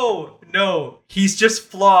 No. He's just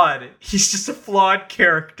flawed. He's just a flawed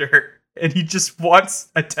character, and he just wants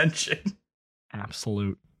attention.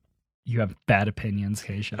 Absolute. You have bad opinions,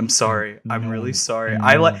 Keshav. I'm sorry. I'm No really one- sorry. no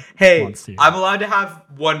I one like. Hey, wants to. I'm allowed to have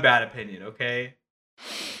one bad opinion. Okay.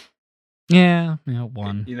 Yeah,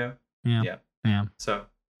 one. You know. Yeah. So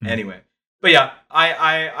Mm. anyway, but yeah,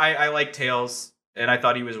 I like Tails, and I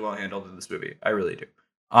thought he was well handled in this movie. I really do.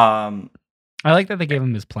 I like that they gave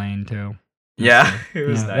him his plane too. Yeah, it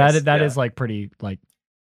was Yeah, nice. That yeah. is like pretty like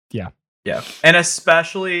Yeah, and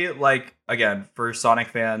especially like again for Sonic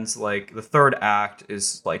fans, like the third act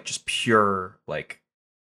is like just pure like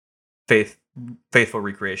faithful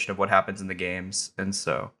recreation of what happens in the games, and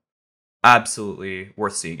so absolutely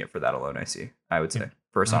worth seeing it for that alone. I would say Yeah.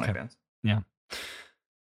 for Sonic Okay. fans.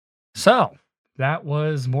 So that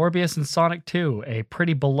was Morbius and Sonic 2, a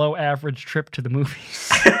pretty below average trip to the movies.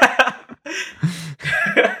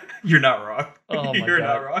 You're not wrong. Oh my You're God.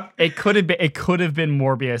 not wrong. It could have been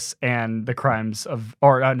Morbius and the crimes of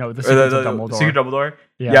no, the Or secrets of Dumbledore. Secret Dumbledore.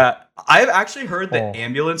 Yeah. Yeah, I've actually heard the Oh.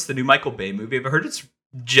 Ambulance, the new Michael Bay movie. I've heard it's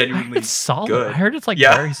genuinely It's solid. good. I heard it's like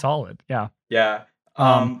Yeah. very solid. Yeah. Yeah.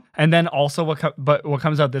 And then also what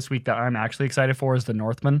comes out this week that I'm actually excited for is The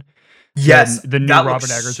Northman. Yes, the new that Robert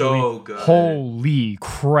looks Eggers so movie. good. Holy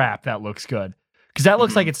crap, that looks good. Because that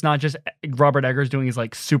looks Mhm. like it's not just Robert Eggers doing his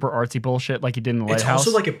like super artsy bullshit like he did in The It's Lighthouse.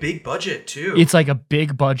 also like a big budget too. It's like a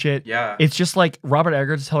big budget. yeah. It's just like Robert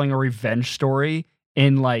Eggers telling a revenge story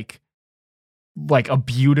in like a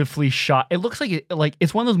beautifully shot. It looks like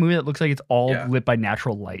it's one of those movies that looks like it's all Yeah. lit by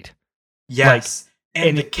natural light. Yes.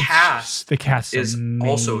 and the it's cast just- the cast is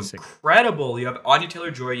also incredible. You have Anya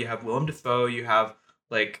Taylor-Joy, you have Willem Dafoe, you have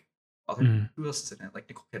like other Mhm. who else is in it? Like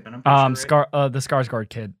Nicole Kidman. I'm pretty sure, right? the Skarsgård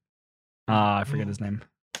kid. I forget his name.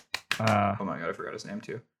 Oh my god, I forgot his name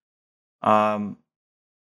too.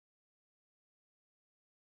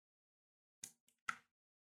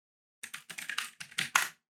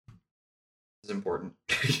 This is important.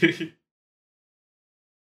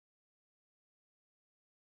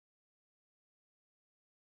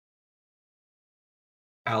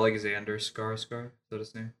 Alexander Skarsgård, is that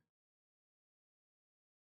his name?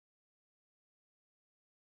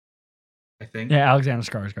 I think. Yeah, Alexander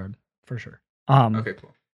Skarsgård for sure. Okay,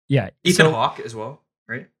 cool. Yeah, Ethan so Hawke as well,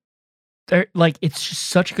 right? they're like it's just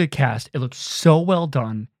such a good cast. It looks so well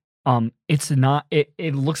done. It's not.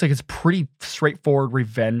 It looks like it's a pretty straightforward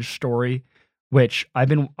revenge story, which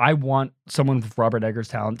I want someone with Robert Eggers'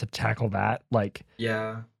 talent to tackle that. Like,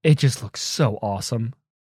 Yeah. it just looks so awesome.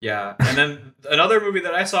 Yeah, and then another movie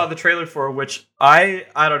that I saw the trailer for, which I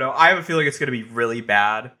don't know, I have a feeling it's going to be really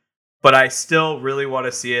bad. but I still really want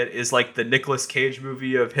to see it, is like the Nicolas Cage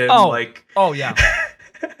movie of him. Oh. like, Oh yeah,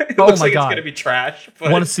 it Oh looks my like God. it's gonna be trash. I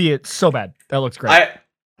But want to see it so bad. That looks great.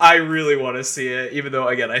 I really want to see it, even though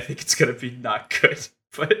again I think it's gonna be not good.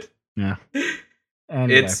 But Yeah.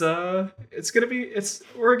 Anyway.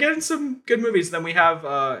 we're getting some good movies. Then we have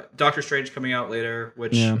Doctor Strange coming out later,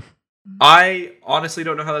 which Yeah. I honestly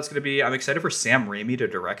don't know how that's gonna be. I'm excited for Sam Raimi to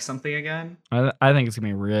direct something again. I think it's gonna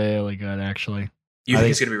be really good. Actually, You I think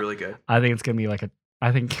think- it's gonna be really good? I think it's gonna be like a.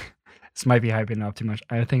 I think this might be hyping it up too much.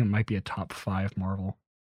 I think it might be a top 5 Marvel.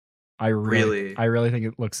 I really think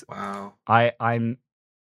it looks. Wow. I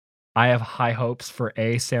have high hopes for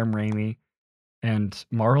Sam Raimi, and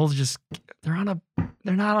Marvel's just they're not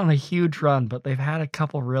on a huge run, but they've had a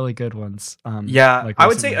couple really good ones. Yeah, like I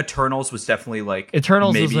would say recently. Eternals was definitely like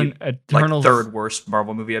Eternals maybe was Eternals like third worst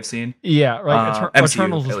Marvel movie I've seen. Yeah, right. MCU,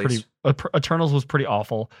 Eternals was at least. Eternals was pretty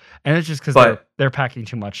awful, and it's just because But- they're packing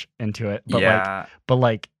too much into it. But Yeah,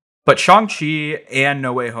 but Shang-Chi and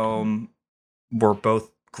No Way Home were both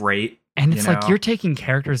great. and it's you like know? you're taking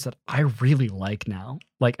characters that I really like now,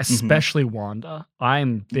 like especially Wanda.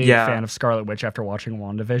 I'm a big Yeah. fan of Scarlet Witch after watching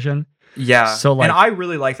WandaVision. Yeah, So, like- and I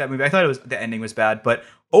really like that movie. I thought the ending was bad, but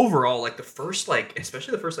overall, like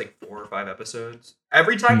especially the first 4 or 5 episodes,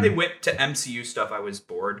 every time they went to MCU stuff, I was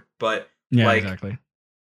bored. But Yeah, Like, exactly.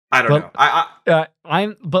 I don't know.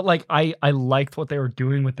 I liked what they were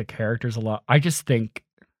doing with the characters a lot. I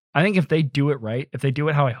think if they do it right, if they do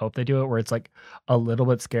it how I hope they do it, where it's like a little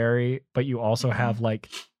bit scary, but you also have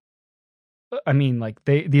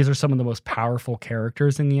these are some of the most powerful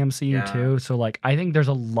characters in the MCU Yeah. too. So like, I think there's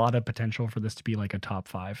a lot of potential for this to be like a top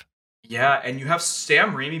 5. Yeah, and you have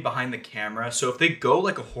Sam Raimi behind the camera, so if they go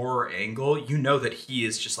like a horror angle, you know that he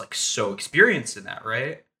is just like so experienced in that,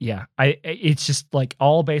 right? Yeah, it's just like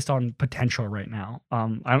all based on potential right now.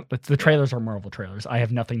 The trailers are Marvel trailers. I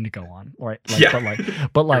have nothing to go on, right? Yeah.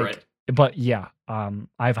 But right. yeah. I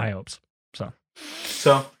have high hopes.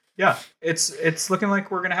 So yeah, it's looking like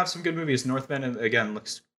we're gonna have some good movies. Northman, and again,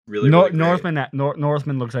 looks really great.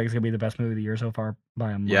 Northman looks like it's gonna be the best movie of the year so far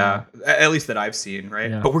by a mile. Yeah, at least that I've seen, right?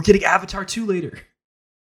 Yeah. But we're getting Avatar 2 later.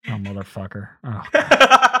 Oh motherfucker. Oh.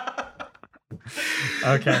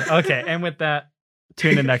 Okay. And with that,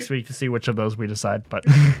 tune in next week to see which of those we decide. But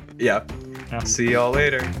Yeah. Yeah. See y'all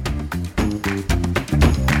later.